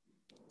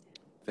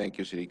 Thank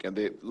you, Sadiq. And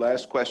the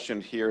last question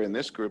here in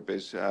this group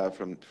is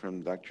from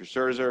Dr.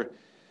 Serzer,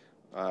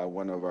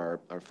 one of our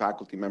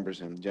faculty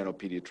members and general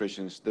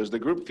pediatricians. Does the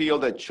group feel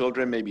that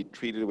children may be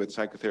treated with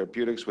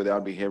psychotherapeutics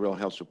without behavioral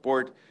health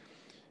support?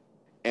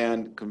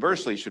 And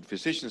conversely, should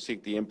physicians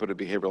seek the input of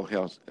behavioral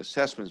health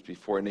assessments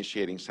before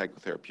initiating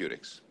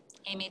psychotherapeutics?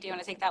 Amy, do you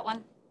want to take that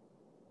one?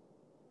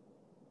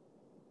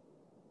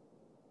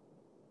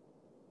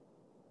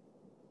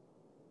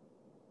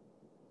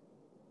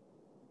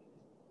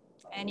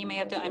 And you may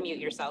have to unmute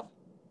yourself.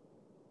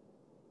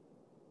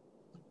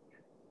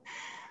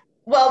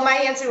 Well, my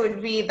answer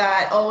would be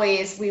that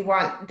always we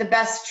want the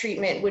best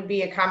treatment would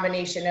be a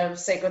combination of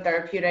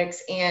psychotherapeutics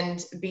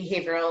and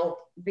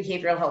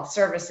behavioral health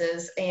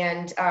services.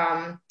 And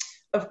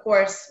of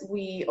course,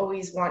 we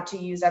always want to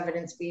use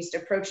evidence-based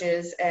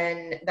approaches,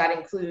 and that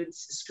includes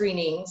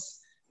screenings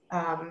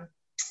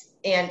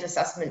and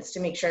assessments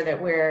to make sure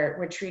that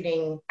we're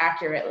treating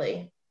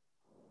accurately.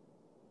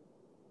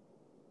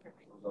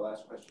 the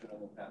last question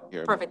on the panel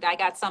here. Perfect. I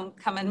got some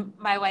coming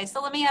my way.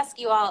 So let me ask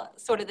you all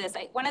sort of this.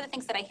 One of the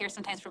things that I hear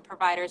sometimes from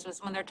providers was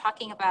when they're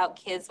talking about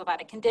kids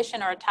about a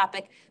condition or a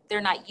topic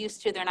they're not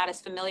used to, they're not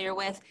as familiar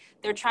with,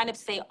 they're trying to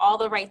say all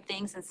the right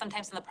things. And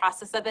sometimes in the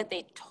process of it,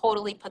 they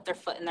totally put their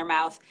foot in their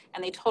mouth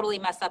and they totally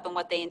mess up in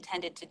what they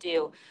intended to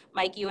do.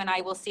 Mike, you and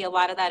I will see a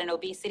lot of that in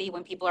obesity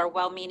when people are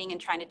well-meaning and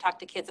trying to talk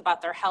to kids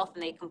about their health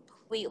and they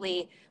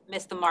completely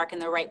miss the mark in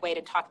the right way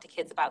to talk to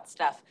kids about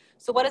stuff.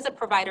 So what does a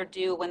provider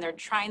do when they're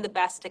trying the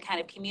best to kind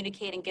of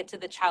communicate and get to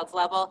the child's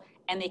level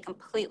and they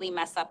completely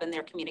mess up in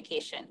their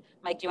communication?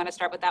 Mike, do you want to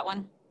start with that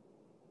one?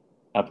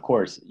 Of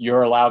course,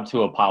 you're allowed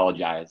to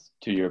apologize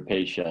to your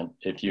patient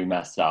if you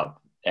mess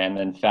up. And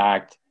in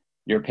fact,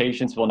 your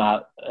patients will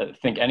not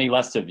think any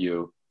less of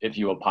you if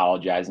you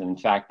apologize. And in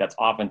fact, that's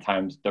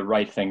oftentimes the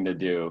right thing to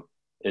do,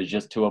 is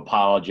just to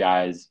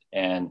apologize,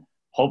 and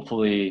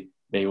hopefully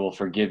they will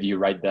forgive you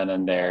right then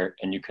and there,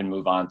 and you can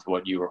move on to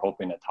what you were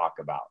hoping to talk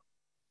about.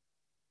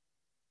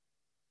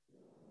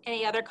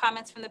 Any other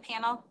comments from the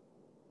panel?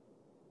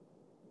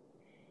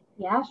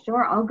 Yeah,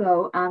 sure, I'll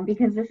go,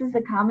 because this is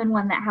a common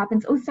one that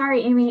happens. Oh,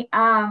 sorry, Amy.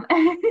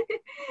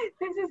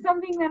 This is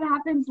something that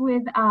happens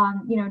with,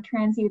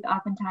 trans youth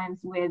oftentimes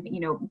with,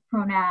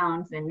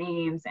 pronouns and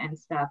names and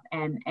stuff.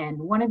 And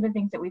one of the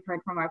things that we've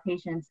heard from our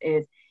patients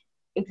is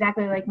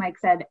exactly like Mike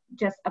said,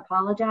 just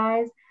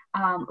apologize.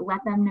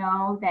 Let them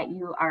know that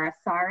you are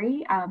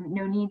sorry.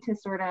 No need to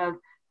sort of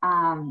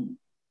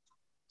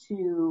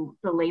to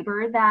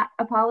belabor that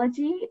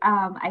apology.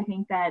 I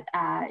think that,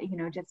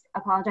 just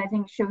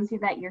apologizing shows you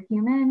that you're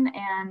human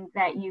and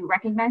that you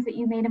recognize that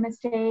you made a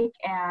mistake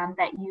and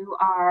that you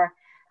are,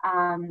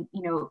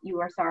 you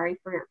are sorry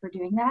for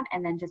doing that,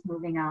 and then just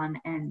moving on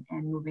and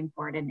moving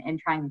forward and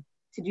trying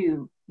to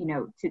do,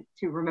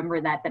 to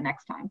remember that the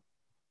next time.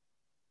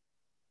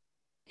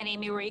 And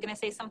Amy, were you going to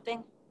say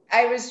something?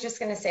 I was just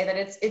going to say that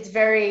it's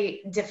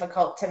very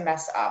difficult to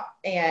mess up,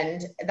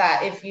 and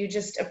that if you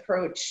just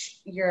approach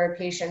your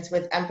patients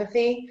with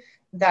empathy,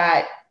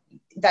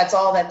 that's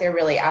all that they're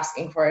really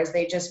asking for, is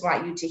they just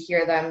want you to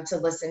hear them, to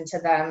listen to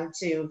them,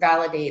 to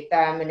validate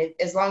them. And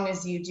as long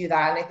as you do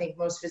that, and I think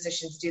most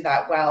physicians do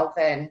that well,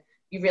 then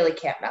you really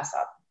can't mess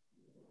up.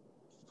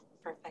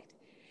 Perfect.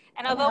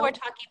 And although we're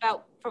talking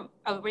about,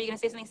 were you going to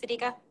say something,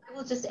 Sadiqa? I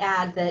will just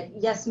add that,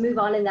 yes, move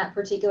on in that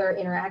particular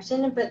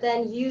interaction, but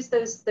then use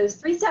those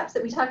 3 steps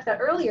that we talked about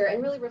earlier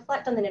and really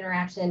reflect on that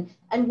interaction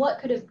and what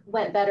could have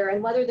went better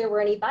and whether there were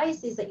any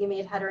biases that you may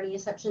have had or any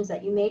assumptions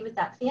that you made with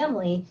that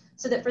family,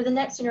 so that for the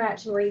next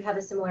interaction where you have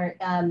a similar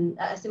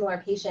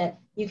patient,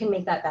 you can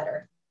make that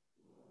better.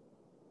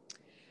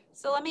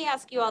 So let me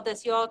ask you all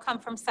this. You all come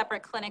from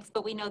separate clinics,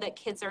 but we know that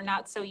kids are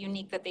not so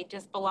unique that they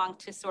just belong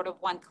to sort of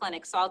one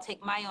clinic. So I'll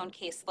take my own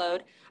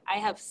caseload. I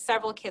have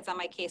several kids on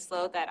my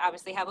caseload that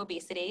obviously have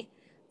obesity,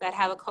 that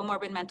have a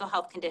comorbid mental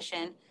health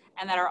condition,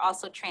 and that are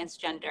also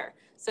transgender.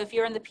 So if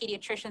you're in the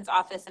pediatrician's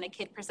office and a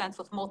kid presents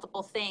with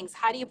multiple things,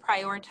 how do you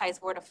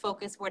prioritize where to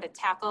focus, where to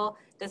tackle?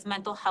 Does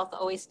mental health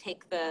always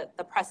take the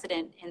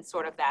precedent in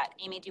sort of that?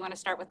 Amy, do you want to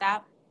start with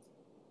that?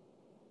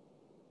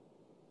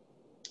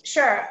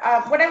 Sure.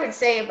 What I would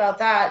say about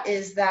that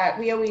is that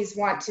we always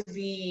want to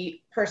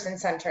be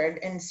person-centered.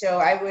 And so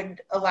I would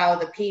allow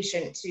the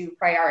patient to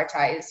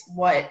prioritize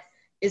what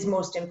is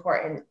most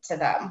important to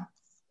them,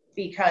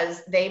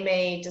 because they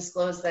may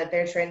disclose that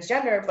they're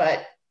transgender,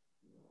 but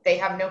they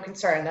have no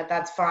concern that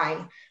that's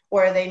fine.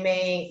 Or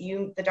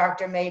the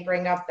doctor may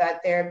bring up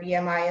that their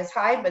BMI is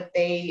high, but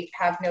they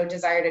have no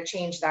desire to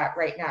change that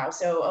right now.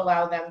 So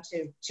allow them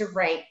to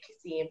rank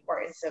the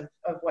importance of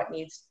what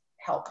needs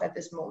help at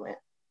this moment.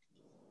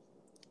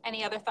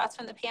 Any other thoughts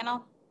from the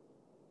panel?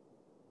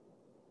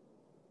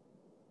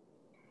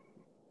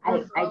 I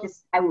would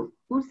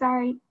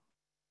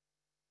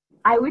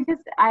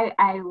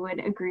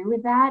agree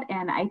with that.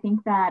 And I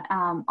think that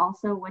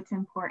also what's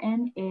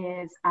important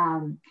is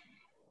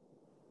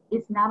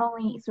not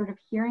only sort of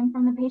hearing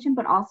from the patient,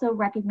 but also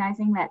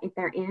recognizing that if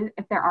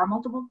there are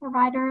multiple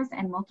providers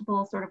and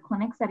multiple sort of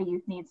clinics that a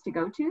youth needs to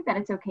go to, that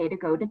it's okay to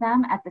go to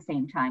them at the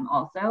same time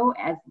also,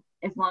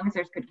 as long as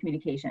there's good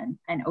communication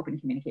and open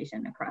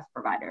communication across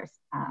providers.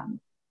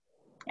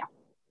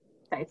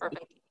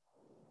 Perfect.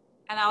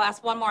 And I'll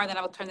ask one more, and then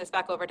I will turn this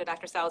back over to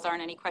Dr. Salazar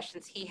and any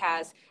questions he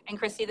has. And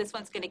Christy, this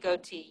one's going to go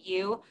to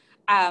you.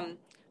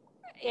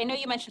 I know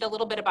you mentioned a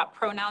little bit about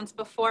pronouns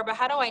before, but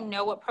how do I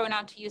know what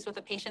pronoun to use with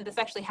a patient? This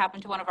actually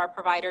happened to one of our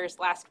providers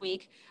last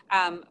week.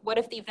 What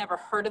if they've never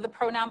heard of the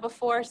pronoun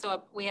before?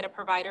 So we had a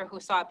provider who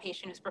saw a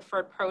patient whose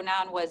preferred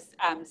pronoun was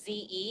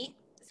ze,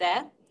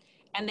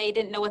 and they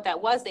didn't know what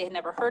that was. They had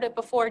never heard it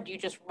before. Do you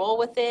just roll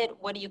with it?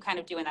 What do you kind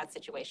of do in that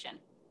situation?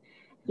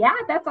 Yeah,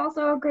 that's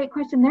also a great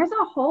question. There's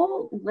a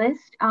whole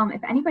list.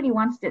 If anybody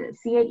wants to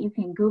see it, you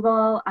can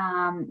Google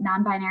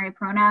non-binary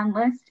pronoun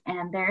list,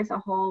 and there's a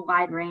whole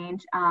wide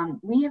range.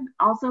 We have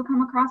also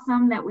come across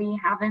some that we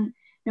haven't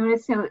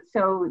noticed.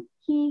 So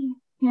he,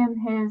 him,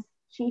 his,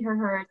 she, her,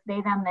 hers,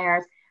 they, them,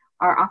 theirs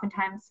are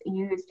oftentimes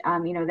used.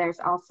 There's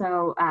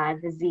also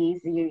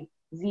the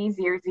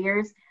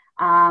zers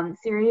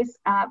series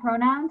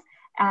pronouns.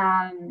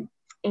 And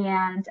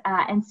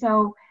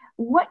so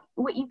what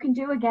you can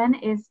do again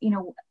is,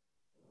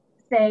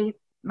 say,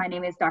 my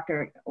name is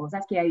Dr.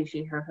 Olszewski. I use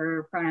she,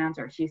 her pronouns,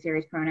 or she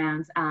series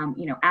pronouns.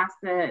 Ask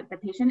the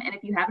patient, and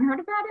if you haven't heard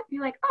about it, be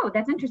like, oh,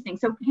 that's interesting.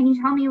 So can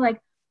you tell me,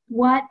 like,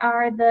 what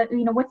are the,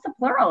 what's the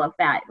plural of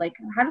that? Like,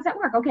 how does that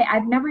work? Okay,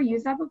 I've never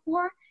used that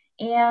before,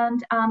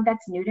 and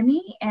that's new to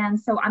me. And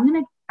so I'm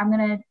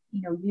gonna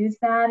use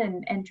that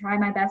and try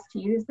my best to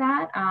use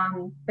that.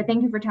 But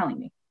thank you for telling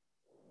me.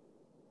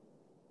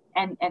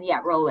 And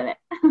yeah, roll with it.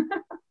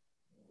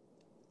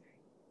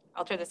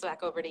 I'll turn this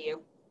back over to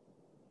you.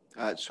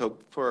 So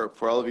for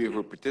all of you who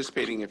are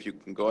participating, if you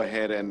can go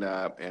ahead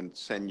and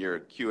send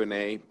your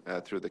Q&A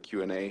through the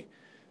Q&A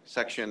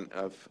section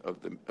of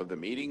the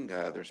meeting.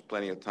 There's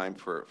plenty of time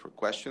for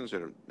questions.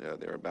 There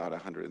are about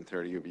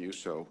 130 of you,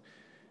 so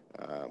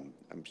I'm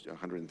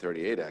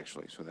 138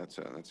 actually. So that's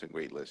a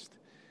great list.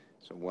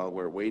 So while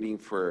we're waiting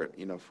for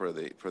for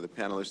the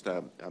panelists,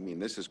 I mean,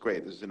 this is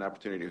great. This is an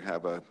opportunity to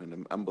have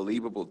an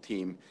unbelievable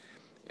team.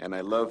 And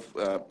I love,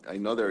 I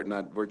know they're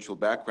not virtual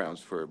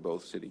backgrounds for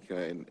both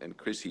Sidika and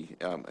Chrissy.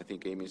 I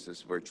think Amy's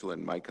is virtual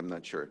and Mike, I'm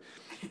not sure.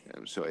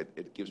 So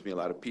it gives me a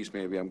lot of peace.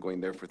 Maybe I'm going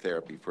there for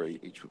therapy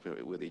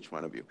with each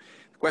one of you.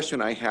 The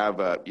question I have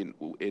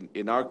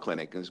in our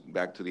clinic is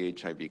back to the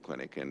HIV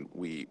clinic, and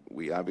we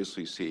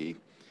obviously see,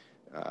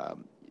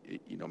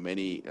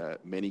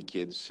 many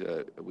kids,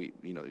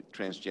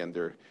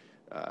 transgender,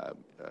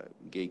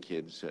 gay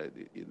kids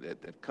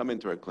that come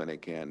into our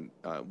clinic, and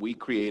we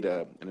create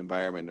an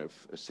environment of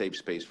a safe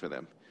space for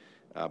them.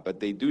 But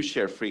they do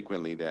share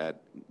frequently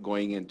that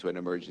going into an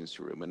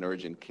emergency room, an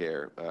urgent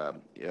care,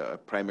 a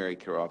primary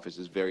care office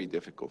is very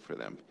difficult for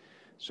them.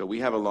 So we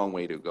have a long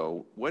way to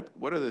go. What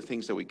are the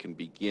things that we can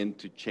begin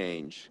to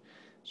change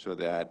so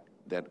that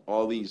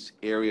all these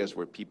areas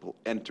where people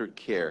enter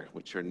care,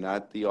 which are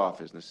not the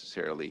office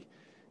necessarily,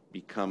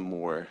 become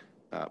more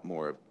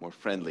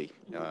friendly,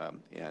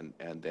 and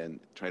then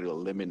try to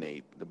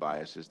eliminate the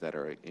biases that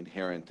are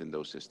inherent in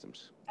those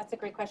systems? That's a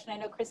great question. I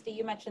know, Christy,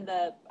 you mentioned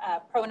the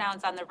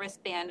pronouns on the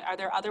wristband. Are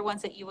there other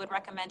ones that you would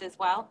recommend as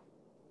well?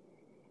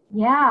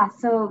 Yeah,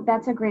 so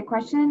that's a great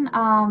question.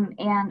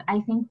 And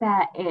I think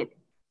that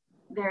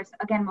there's,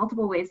 again,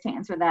 multiple ways to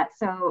answer that.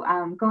 So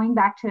going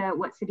back to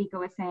what Sidika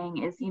was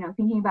saying is,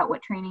 thinking about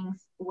what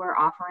trainings we're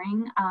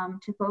offering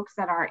to folks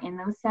that are in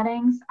those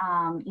settings,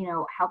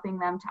 helping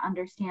them to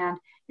understand,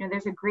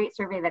 there's a great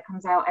survey that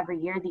comes out every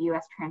year, the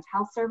US Trans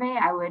Health Survey.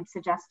 I would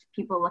suggest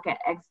people look at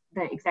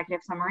the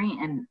executive summary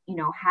and,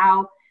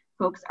 how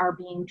folks are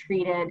being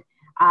treated,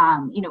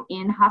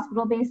 in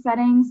hospital-based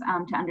settings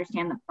to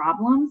understand the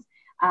problems.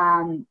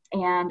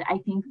 And I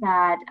think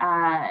that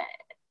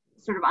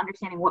sort of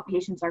understanding what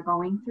patients are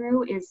going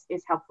through is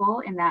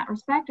helpful in that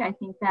respect. I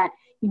think that,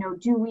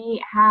 do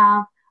we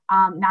have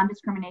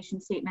non-discrimination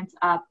statements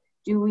up?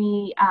 Do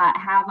we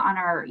have on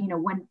our,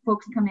 when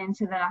folks come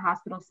into the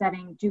hospital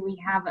setting, do we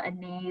have a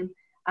name,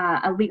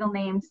 a legal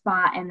name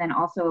spot, and then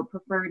also a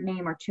preferred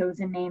name or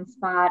chosen name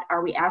spot?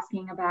 Are we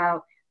asking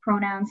about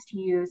pronouns to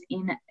use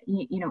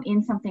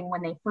in something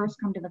when they first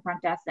come to the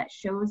front desk that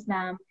shows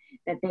them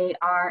that they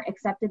are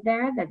accepted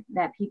there,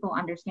 that people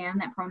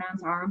understand that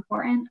pronouns are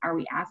important? Are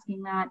we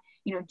asking that?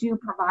 Do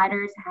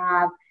providers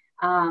have,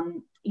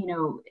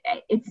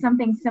 it's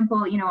something simple,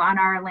 on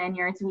our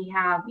lanyards we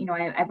have,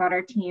 I bought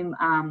our team,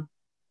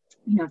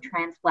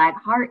 trans flag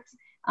hearts.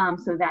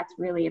 So that's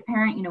really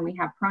apparent. We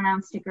have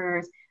pronoun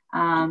stickers.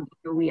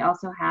 We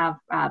also have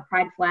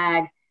pride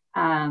flag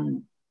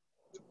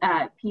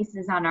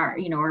pieces on our,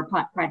 or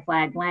pride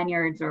flag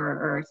lanyards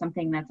or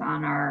something that's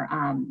on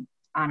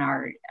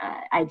our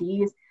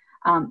IDs.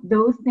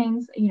 Those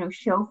things,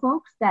 show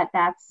folks that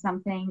that's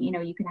something,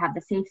 you could have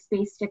the safe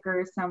space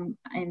stickers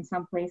in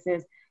some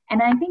places.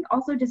 And I think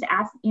also just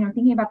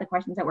thinking about the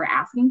questions that we're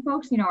asking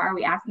folks, are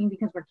we asking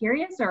because we're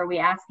curious, or are we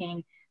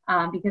asking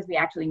because we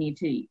actually need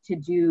to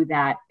do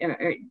that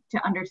or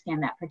to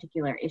understand that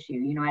particular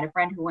issue? I had a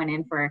friend who went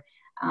in for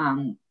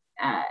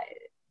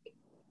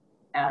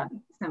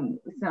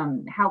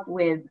some help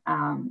with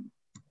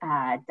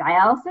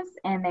dialysis,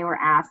 and they were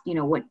asked,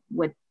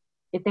 what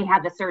if they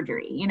had the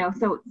surgery,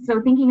 so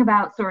thinking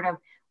about sort of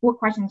what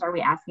questions are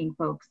we asking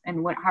folks, and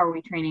how are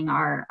we training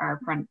our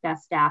front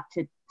desk staff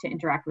to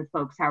interact with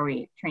folks? How are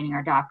we training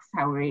our docs?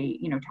 How are we,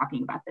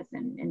 talking about this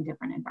in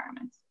different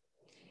environments?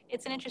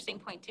 It's an interesting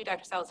point too,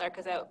 Dr. Salazar,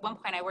 because at one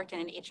point I worked in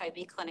an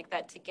HIV clinic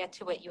that to get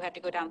to it, you had to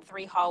go down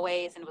 3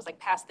 hallways, and it was like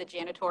past the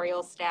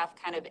janitorial staff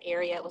kind of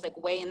area. It was like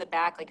way in the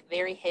back, like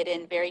very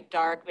hidden, very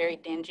dark, very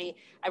dingy.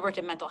 I worked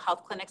in mental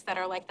health clinics that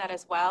are like that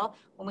as well.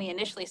 When we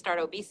initially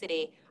started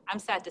obesity, I'm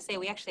sad to say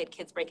we actually had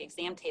kids break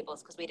exam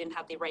tables because we didn't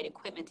have the right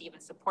equipment to even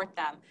support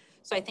them.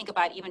 So I think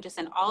about even just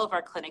in all of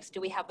our clinics, do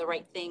we have the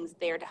right things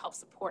there to help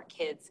support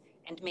kids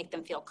and to make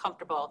them feel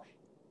comfortable?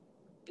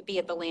 Be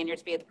it the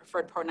lanyards, be it the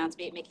preferred pronouns,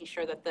 be it making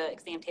sure that the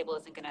exam table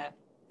isn't going to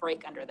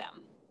break under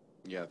them.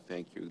 Yeah,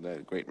 thank you.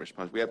 Great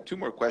response. We have 2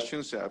 more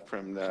questions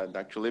from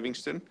Dr.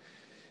 Livingston.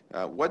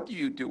 What do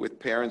you do with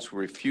parents who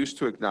refuse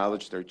to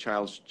acknowledge their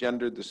child's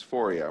gender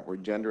dysphoria or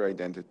gender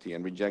identity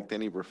and reject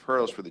any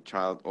referrals for the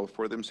child or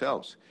for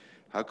themselves?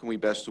 How can we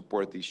best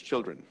support these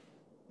children?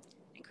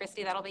 And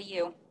Christy, that'll be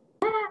you.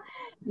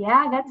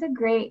 Yeah, that's a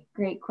great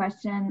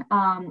question.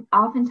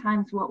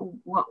 Oftentimes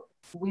what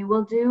we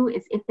will do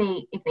is if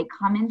they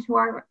come into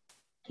our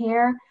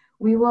care,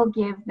 we will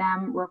give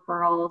them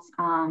referrals,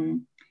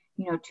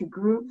 to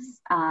groups.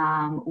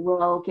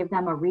 We'll give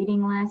them a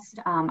reading list.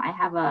 I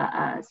have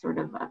a sort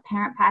of a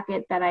parent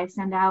packet that I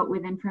send out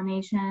with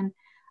information.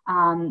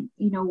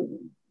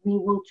 We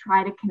will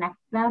try to connect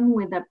them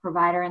with a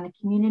provider in the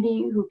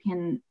community who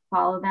can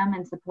follow them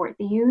and support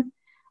the youth,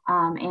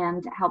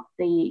 and help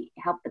the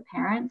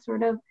parents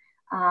sort of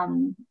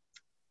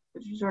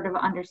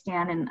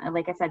understand, and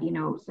like I said,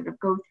 sort of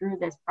go through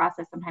this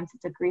process. Sometimes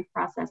it's a grief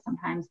process.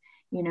 Sometimes,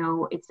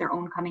 it's their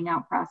own coming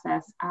out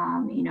process,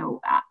 on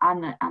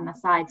the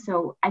side.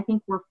 So I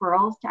think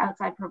referrals to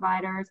outside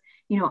providers,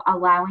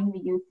 allowing the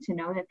youth to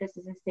know that this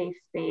is a safe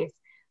space.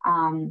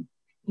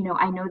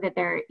 I know that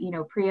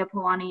Priya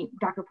Pawani,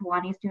 Dr.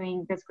 Pawani is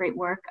doing this great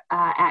work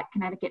at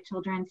Connecticut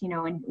Children's,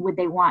 and would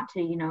they want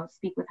to,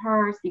 speak with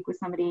her, speak with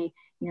somebody,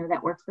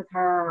 that works with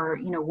her,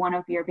 or, one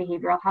of your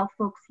behavioral health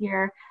folks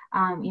here,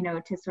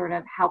 to sort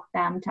of help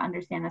them to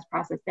understand this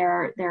process.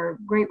 There are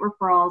great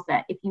referrals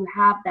that if you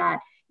have that,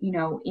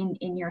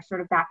 in your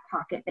sort of back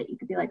pocket, that you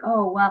could be like,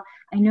 oh, well,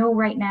 I know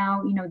right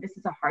now, this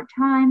is a hard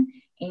time,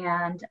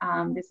 and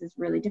this is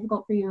really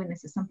difficult for you, and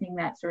this is something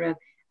that sort of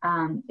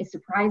is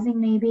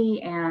surprising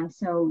maybe. And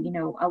so,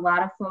 a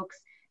lot of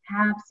folks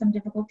have some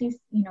difficulties,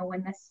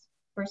 when this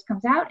first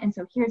comes out. And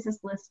so here's this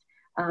list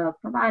of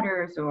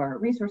providers or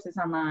resources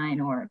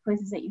online or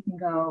places that you can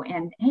go.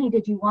 And hey,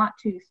 did you want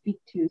to speak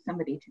to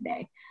somebody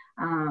today?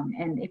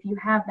 And if you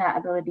have that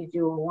ability to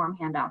do a warm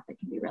handoff, it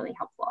can be really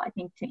helpful, I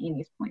think, to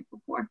Amy's point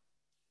before.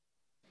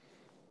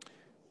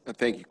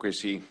 Thank you,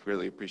 Chrissy.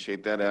 Really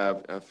appreciate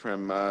that.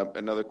 From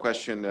another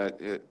question,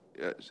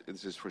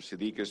 this is for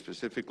Siddiqa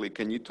specifically.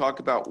 Can you talk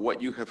about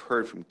what you have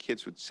heard from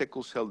kids with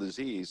sickle cell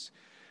disease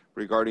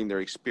regarding their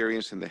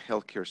experience in the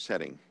healthcare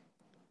setting?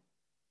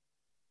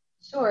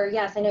 Sure.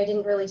 Yes, I know I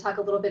didn't really talk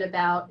a little bit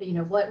about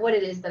what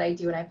it is that I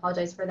do, and I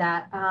apologize for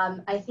that.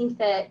 I think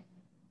that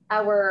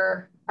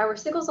our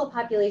sickle cell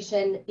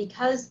population,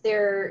 because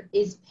there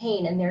is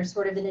pain and there's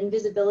sort of an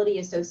invisibility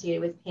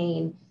associated with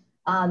pain,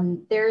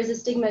 there is a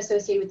stigma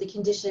associated with the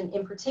condition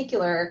in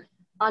particular,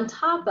 on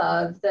top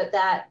of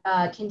that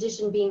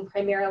condition being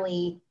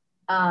primarily,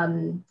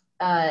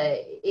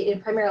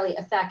 it primarily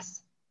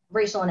affects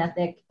racial and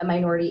ethnic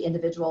minority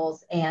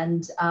individuals.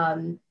 And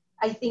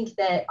I think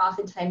that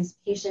oftentimes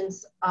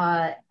patients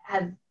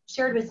have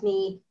shared with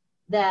me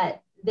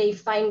that they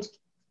find,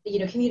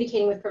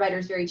 communicating with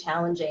providers very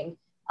challenging,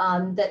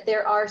 that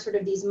there are sort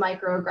of these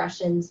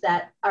microaggressions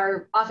that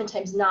are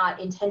oftentimes not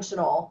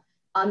intentional,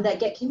 that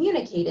get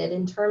communicated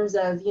in terms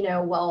of,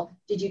 well,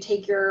 did you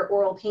take your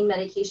oral pain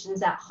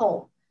medications at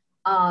home?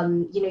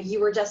 You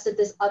were just at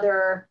this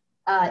other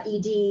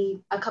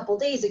ED a couple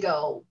days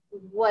ago.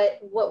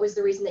 What was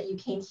the reason that you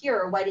came here?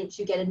 Or why didn't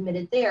you get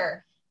admitted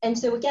there? And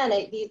so again,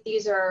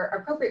 these are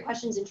appropriate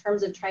questions in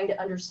terms of trying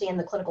to understand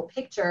the clinical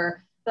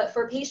picture, but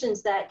for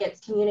patients, that gets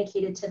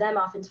communicated to them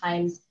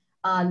oftentimes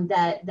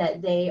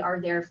that they are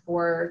there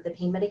for the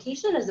pain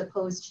medication as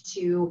opposed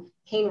to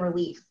pain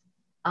relief.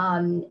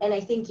 And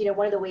I think,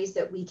 one of the ways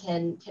that we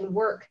can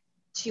work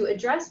to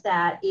address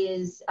that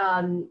is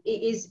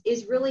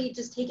really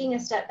just taking a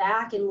step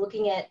back and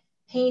looking at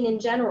pain in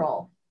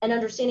general and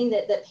understanding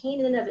that pain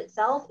in and of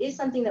itself is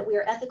something that we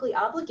are ethically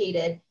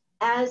obligated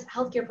as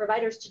healthcare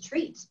providers to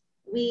treat.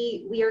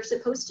 We are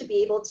supposed to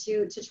be able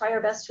to try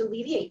our best to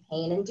alleviate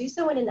pain and do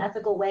so in an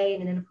ethical way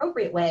and in an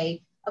appropriate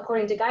way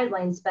according to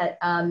guidelines. But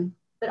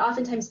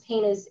oftentimes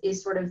pain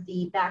is sort of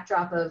the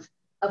backdrop of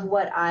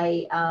what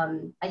I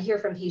hear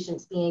from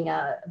patients being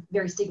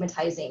very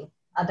stigmatizing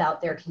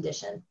about their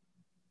condition.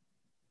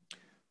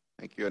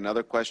 Thank you.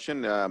 Another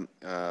question.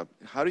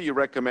 How do you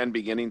recommend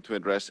beginning to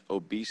address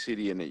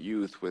obesity in a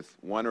youth with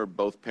one or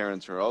both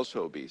parents are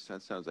also obese?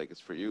 That sounds like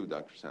it's for you,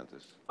 Dr.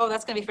 Santos. Oh,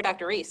 that's going to be for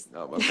Dr. Reese.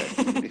 Oh,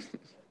 okay.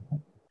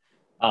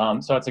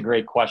 So that's a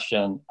great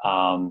question.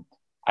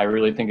 I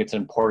really think it's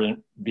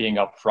important being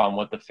upfront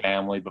with the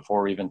family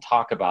before we even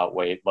talk about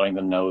weight, letting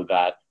them know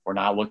that we're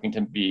not looking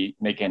to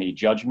make any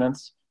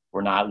judgments.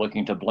 We're not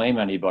looking to blame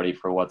anybody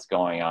for what's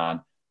going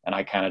on. And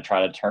I kind of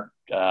try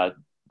to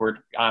we're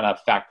on a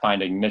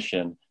fact-finding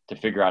mission to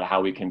figure out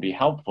how we can be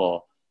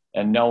helpful,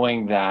 and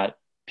knowing that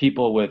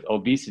people with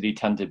obesity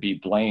tend to be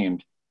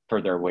blamed for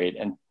their weight.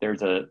 And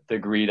there's a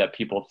degree that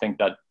people think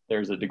that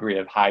there's a degree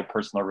of high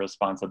personal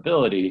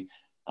responsibility.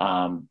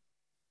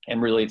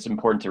 And really, it's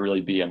important to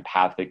really be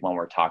empathic when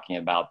we're talking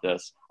about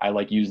this. I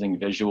like using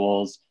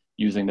visuals,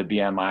 using the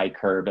BMI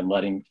curve, and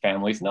letting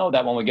families know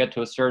that when we get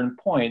to a certain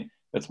point,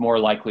 it's more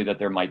likely that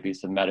there might be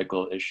some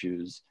medical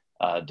issues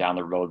down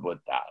the road with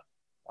that.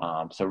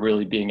 So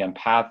really being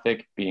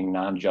empathic, being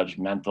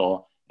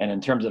non-judgmental, and in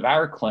terms of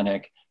our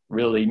clinic,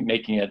 really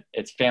making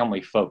it's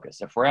family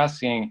focused. If we're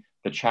asking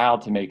the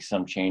child to make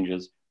some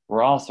changes,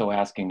 we're also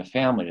asking the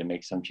family to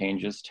make some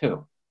changes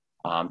too,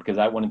 because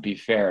that wouldn't be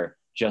fair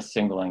just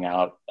singling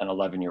out an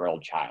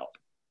 11-year-old child.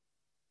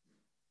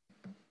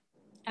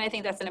 And I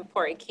think that's an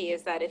important key,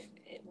 is that if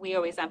we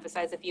always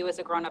emphasize, if you as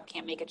a grown-up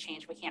can't make a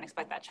change, we can't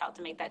expect that child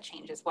to make that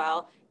change as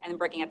well. And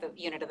bringing up the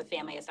unit of the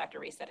family, as Dr.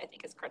 Reese said, I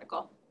think is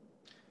critical.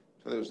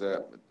 So there was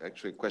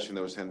actually a question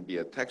that was sent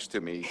via text to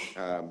me.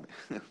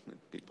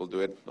 People do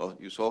it,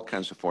 use all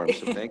kinds of forms,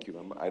 so thank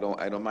you. I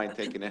don't mind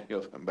taking any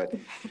of them. But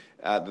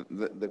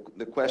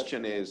the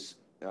question is,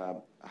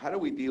 how do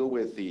we deal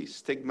with the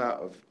stigma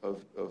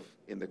of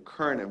in the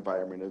current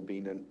environment of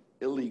being an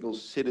illegal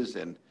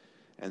citizen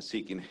and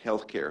seeking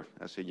health care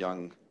as a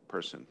young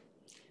person?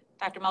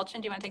 Dr.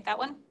 Mulchin, do you want to take that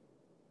one?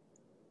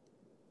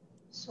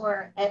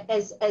 Sure.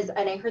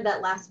 And I heard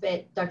that last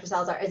bit, Dr.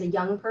 Salazar, as a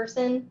young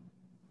person.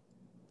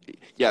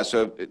 Yeah,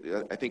 so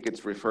I think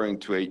it's referring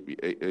to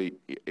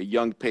a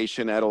young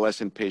patient,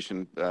 adolescent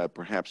patient,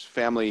 perhaps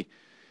family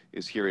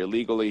is here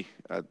illegally.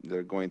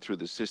 They're going through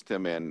the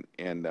system, and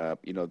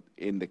you know,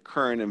 in the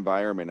current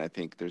environment, I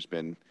think there's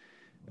been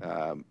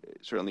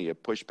certainly a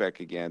pushback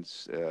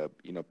against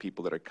you know,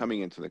 people that are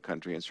coming into the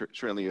country, and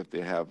certainly if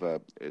they have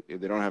if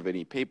they don't have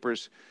any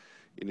papers.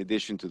 In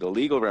addition to the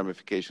legal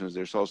ramifications,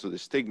 there's also the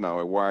stigma,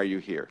 or why are you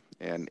here?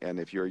 And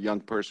if you're a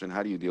young person,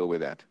 how do you deal with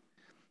that?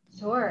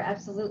 Sure,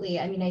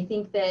 absolutely. I mean, I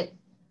think that,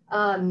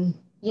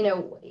 you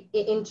know,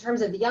 in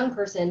terms of the young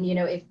person, you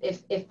know,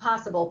 if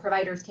possible,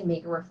 providers can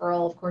make a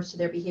referral, of course, to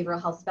their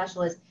behavioral health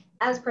specialist.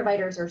 As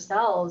providers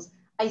ourselves,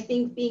 I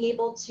think being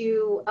able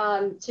to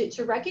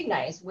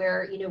recognize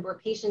where, you know, where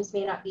patients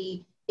may not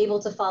be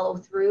able to follow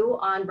through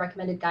on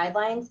recommended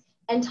guidelines,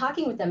 and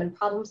talking with them and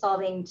problem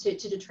solving to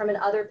determine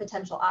other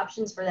potential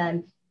options for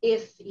them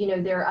if, you know,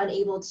 they're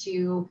unable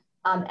to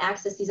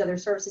access these other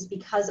services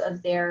because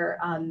of their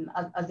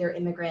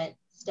immigrant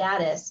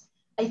status.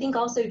 I think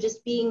also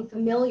just being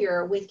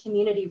familiar with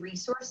community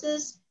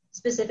resources,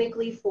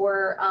 specifically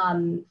for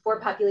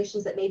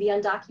populations that may be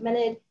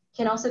undocumented,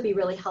 can also be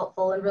really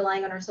helpful, and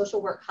relying on our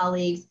social work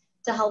colleagues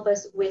to help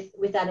us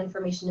with that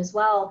information as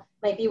well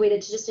might be a way to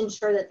just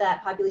ensure that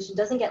that population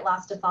doesn't get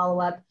lost to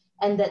follow up,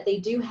 and that they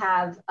do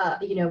have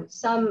you know,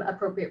 some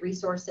appropriate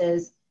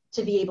resources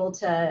to be able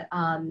to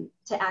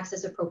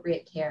access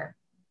appropriate care.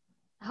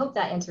 I hope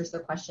that answers the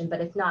question, but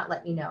if not,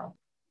 let me know.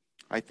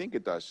 I think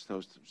it does.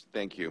 So,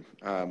 thank you.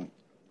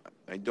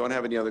 I don't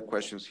have any other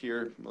questions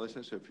here,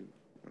 Melissa, so if you want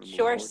to move Sure.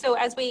 forward. So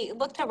as we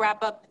look to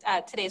wrap up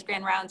today's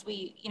grand rounds,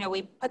 we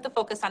put the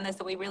focus on this,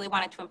 that we really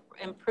wanted to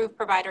improve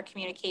provider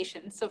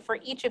communication. So for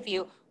each of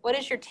you, what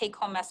is your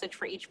take-home message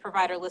for each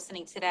provider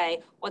listening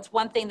today? What's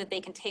one thing that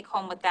they can take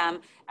home with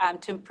them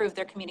to improve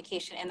their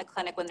communication in the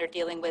clinic when they're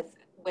dealing with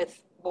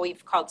what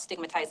we've called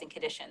stigmatizing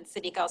conditions?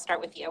 Sadiqa, I'll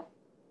start with you.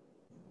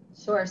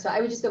 Sure. So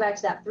I would just go back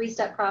to that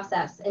 3-step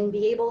process and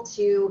be able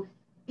to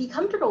be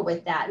comfortable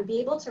with that, and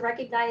be able to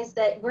recognize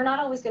that we're not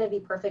always going to be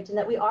perfect and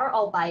that we are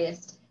all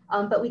biased,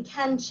 but we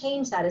can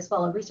change that as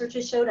well. And research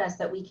has showed us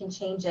that we can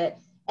change it.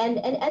 And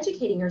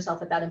educating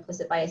yourself about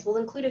implicit bias. We'll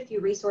include a few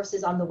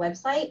resources on the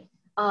website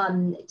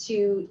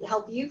to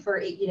help you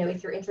for, you know,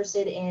 if you're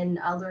interested in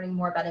learning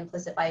more about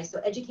implicit bias. So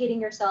educating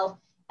yourself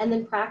and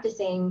then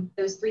practicing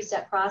those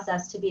 3-step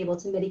process to be able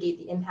to mitigate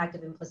the impact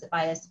of implicit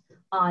bias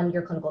on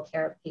your clinical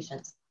care of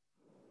patients.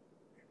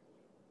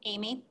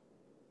 Amy?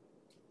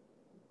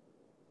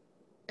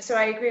 So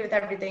I agree with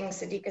everything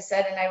Sadiqa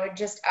said, and I would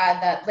just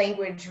add that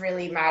language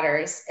really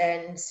matters.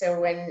 And so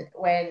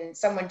when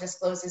someone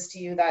discloses to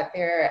you that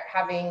they're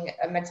having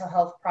a mental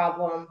health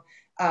problem,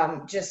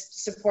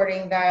 just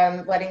supporting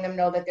them, letting them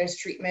know that there's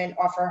treatment,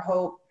 offer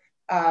hope,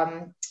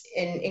 and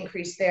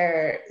increase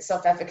their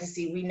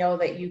self-efficacy. We know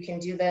that you can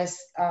do this,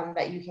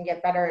 that you can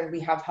get better, and we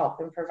have help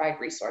and provide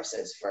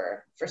resources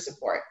for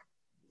support.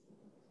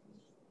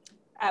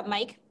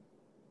 Mike?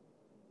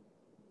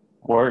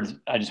 Words,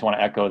 I just want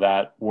to echo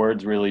that.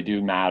 Words really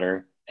do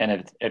matter.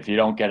 And if you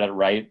don't get it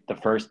right the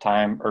first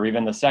time, or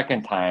even the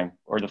second time,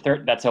 or the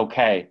third, that's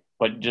okay.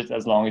 But just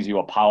as long as you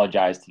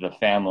apologize to the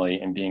family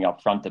and being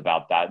upfront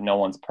about that, no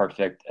one's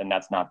perfect, and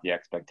that's not the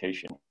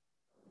expectation.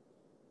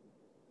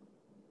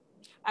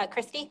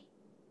 Christy?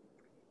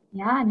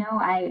 Yeah, no,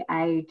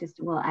 I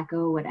just will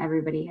echo what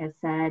everybody has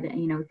said,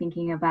 you know,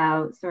 thinking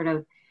about sort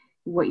of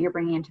what you're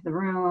bringing into the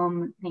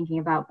room, thinking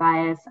about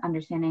bias,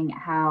 understanding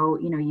how,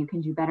 you know, you can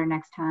do better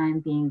next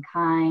time, being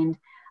kind,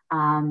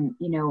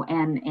 you know,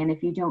 and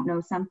if you don't know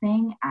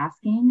something,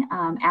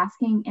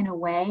 asking in a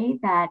way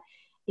that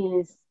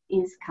is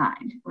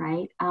kind,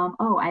 right?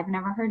 Oh, I've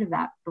never heard of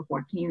that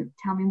before. Can you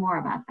tell me more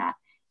about that?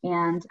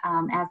 And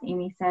as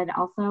Amy said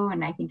also,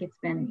 and I think it's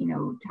been, you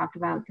know, talked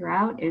about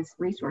throughout, is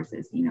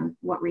resources. You know,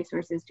 what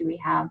resources do we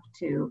have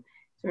to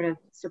sort of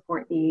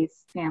support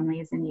these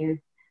families and youth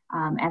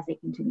as they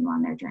continue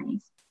on their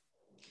journeys?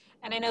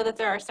 And I know that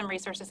there are some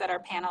resources that our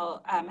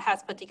panel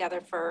has put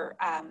together for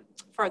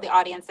the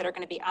audience that are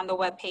going to be on the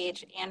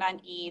webpage and on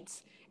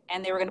EADS,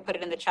 and they were going to put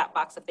it in the chat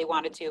box if they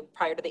wanted to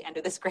prior to the end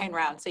of this grand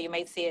round, so you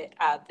might see it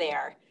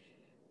there.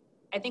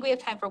 I think we have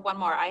time for one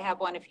more. I have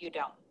one if you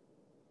don't.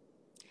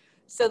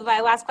 So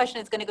my last question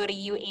is going to go to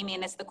you, Amy,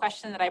 and it's the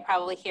question that I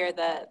probably hear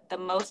the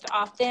most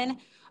often,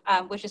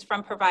 which is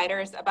from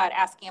providers about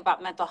asking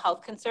about mental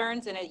health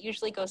concerns. And it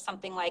usually goes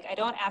something like, I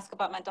don't ask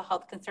about mental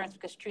health concerns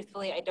because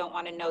truthfully, I don't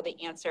want to know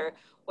the answer.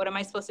 What am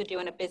I supposed to do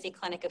in a busy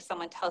clinic if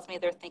someone tells me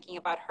they're thinking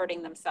about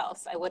hurting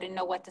themselves? I wouldn't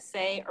know what to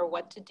say or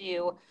what to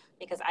do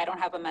because I don't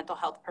have a mental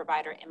health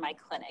provider in my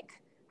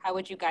clinic. How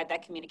would you guide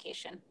that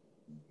communication?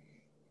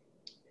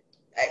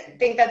 I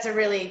think that's a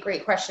really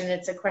great question.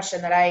 It's a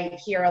question that I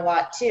hear a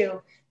lot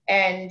too.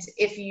 And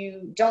if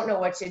you don't know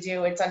what to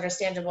do, it's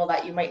understandable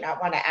that you might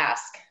not want to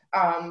ask.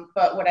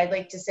 But what I'd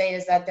like to say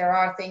is that there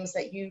are things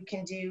that you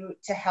can do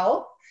to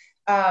help,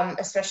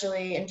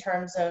 especially in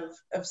terms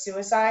of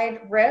suicide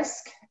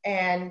risk.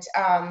 And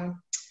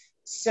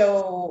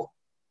so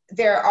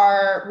there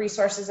are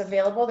resources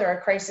available. There are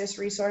crisis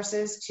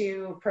resources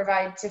to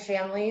provide to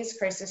families,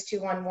 Crisis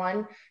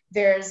 211.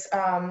 There's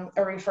a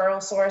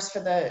referral source for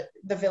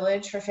the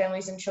Village for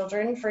Families and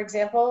Children, for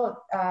example.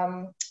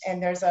 And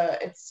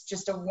it's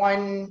just a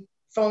one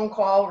phone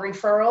call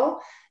referral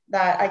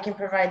that I can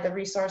provide the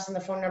resource and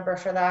the phone number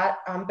for that.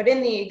 But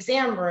in the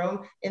exam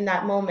room, in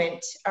that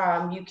moment,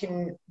 you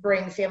can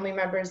bring family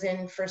members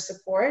in for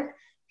support.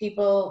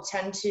 People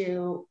tend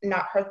to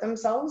not hurt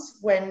themselves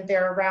when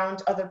they're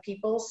around other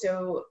people.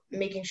 So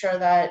making sure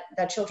that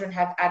children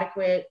have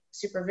adequate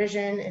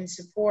supervision and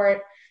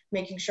support,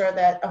 making sure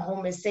that a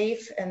home is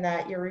safe and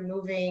that you're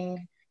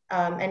removing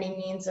any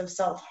means of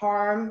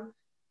self-harm,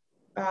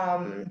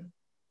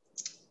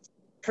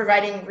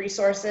 providing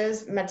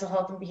resources, mental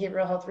health and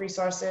behavioral health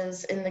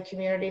resources in the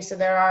community. So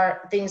there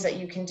are things that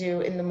you can do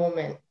in the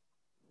moment.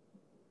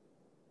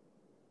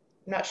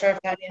 I'm not sure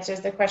if that answers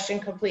the question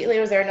completely.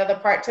 Was there another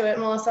part to it,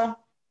 Melissa?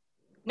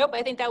 Nope,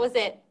 I think that was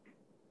it.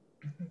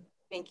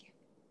 Thank you.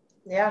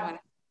 Yeah.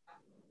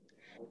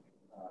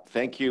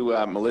 Thank you,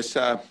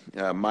 Melissa,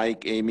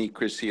 Mike, Amy,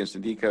 Chrissy, and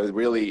Sandika.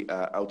 Really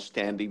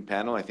outstanding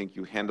panel. I think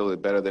you handled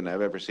it better than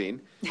I've ever seen.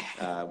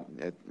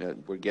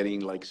 We're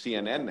getting like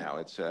CNN now.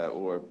 It's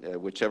or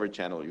whichever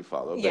channel you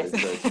follow. But yes.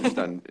 It's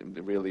done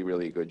a really,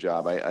 really good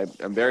job.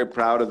 I'm very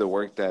proud of the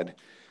work that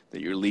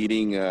you're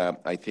leading.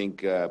 I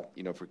think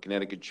for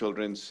Connecticut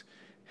Children's,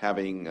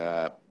 having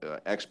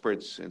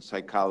experts in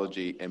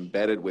psychology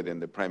embedded within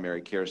the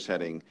primary care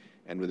setting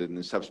and within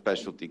the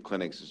subspecialty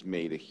clinics has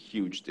made a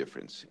huge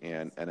difference.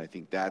 And I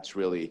think that's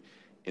really,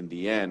 in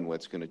the end,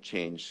 what's going to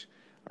change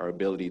our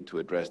ability to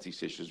address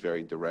these issues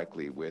very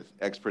directly with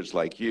experts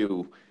like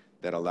you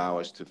that allow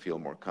us to feel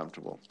more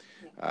comfortable.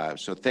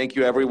 So thank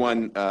you,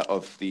 everyone,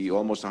 of the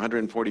almost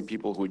 140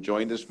 people who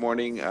joined this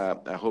morning.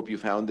 I hope you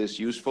found this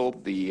useful.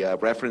 The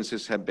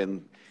references have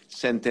been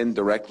sent in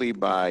directly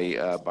by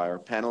our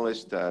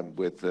panelists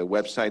with the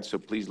website, so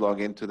please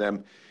log into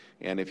them.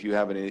 And if you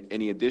have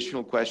any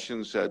additional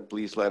questions,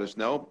 please let us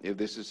know. If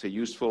this is a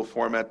useful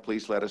format,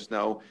 please let us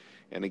know.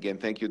 And again,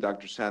 thank you,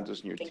 Dr.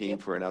 Santos and your team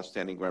for an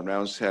outstanding Grand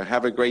Rounds.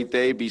 Have a great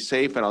day, be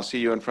safe, and I'll see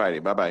you on Friday.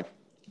 Bye-bye.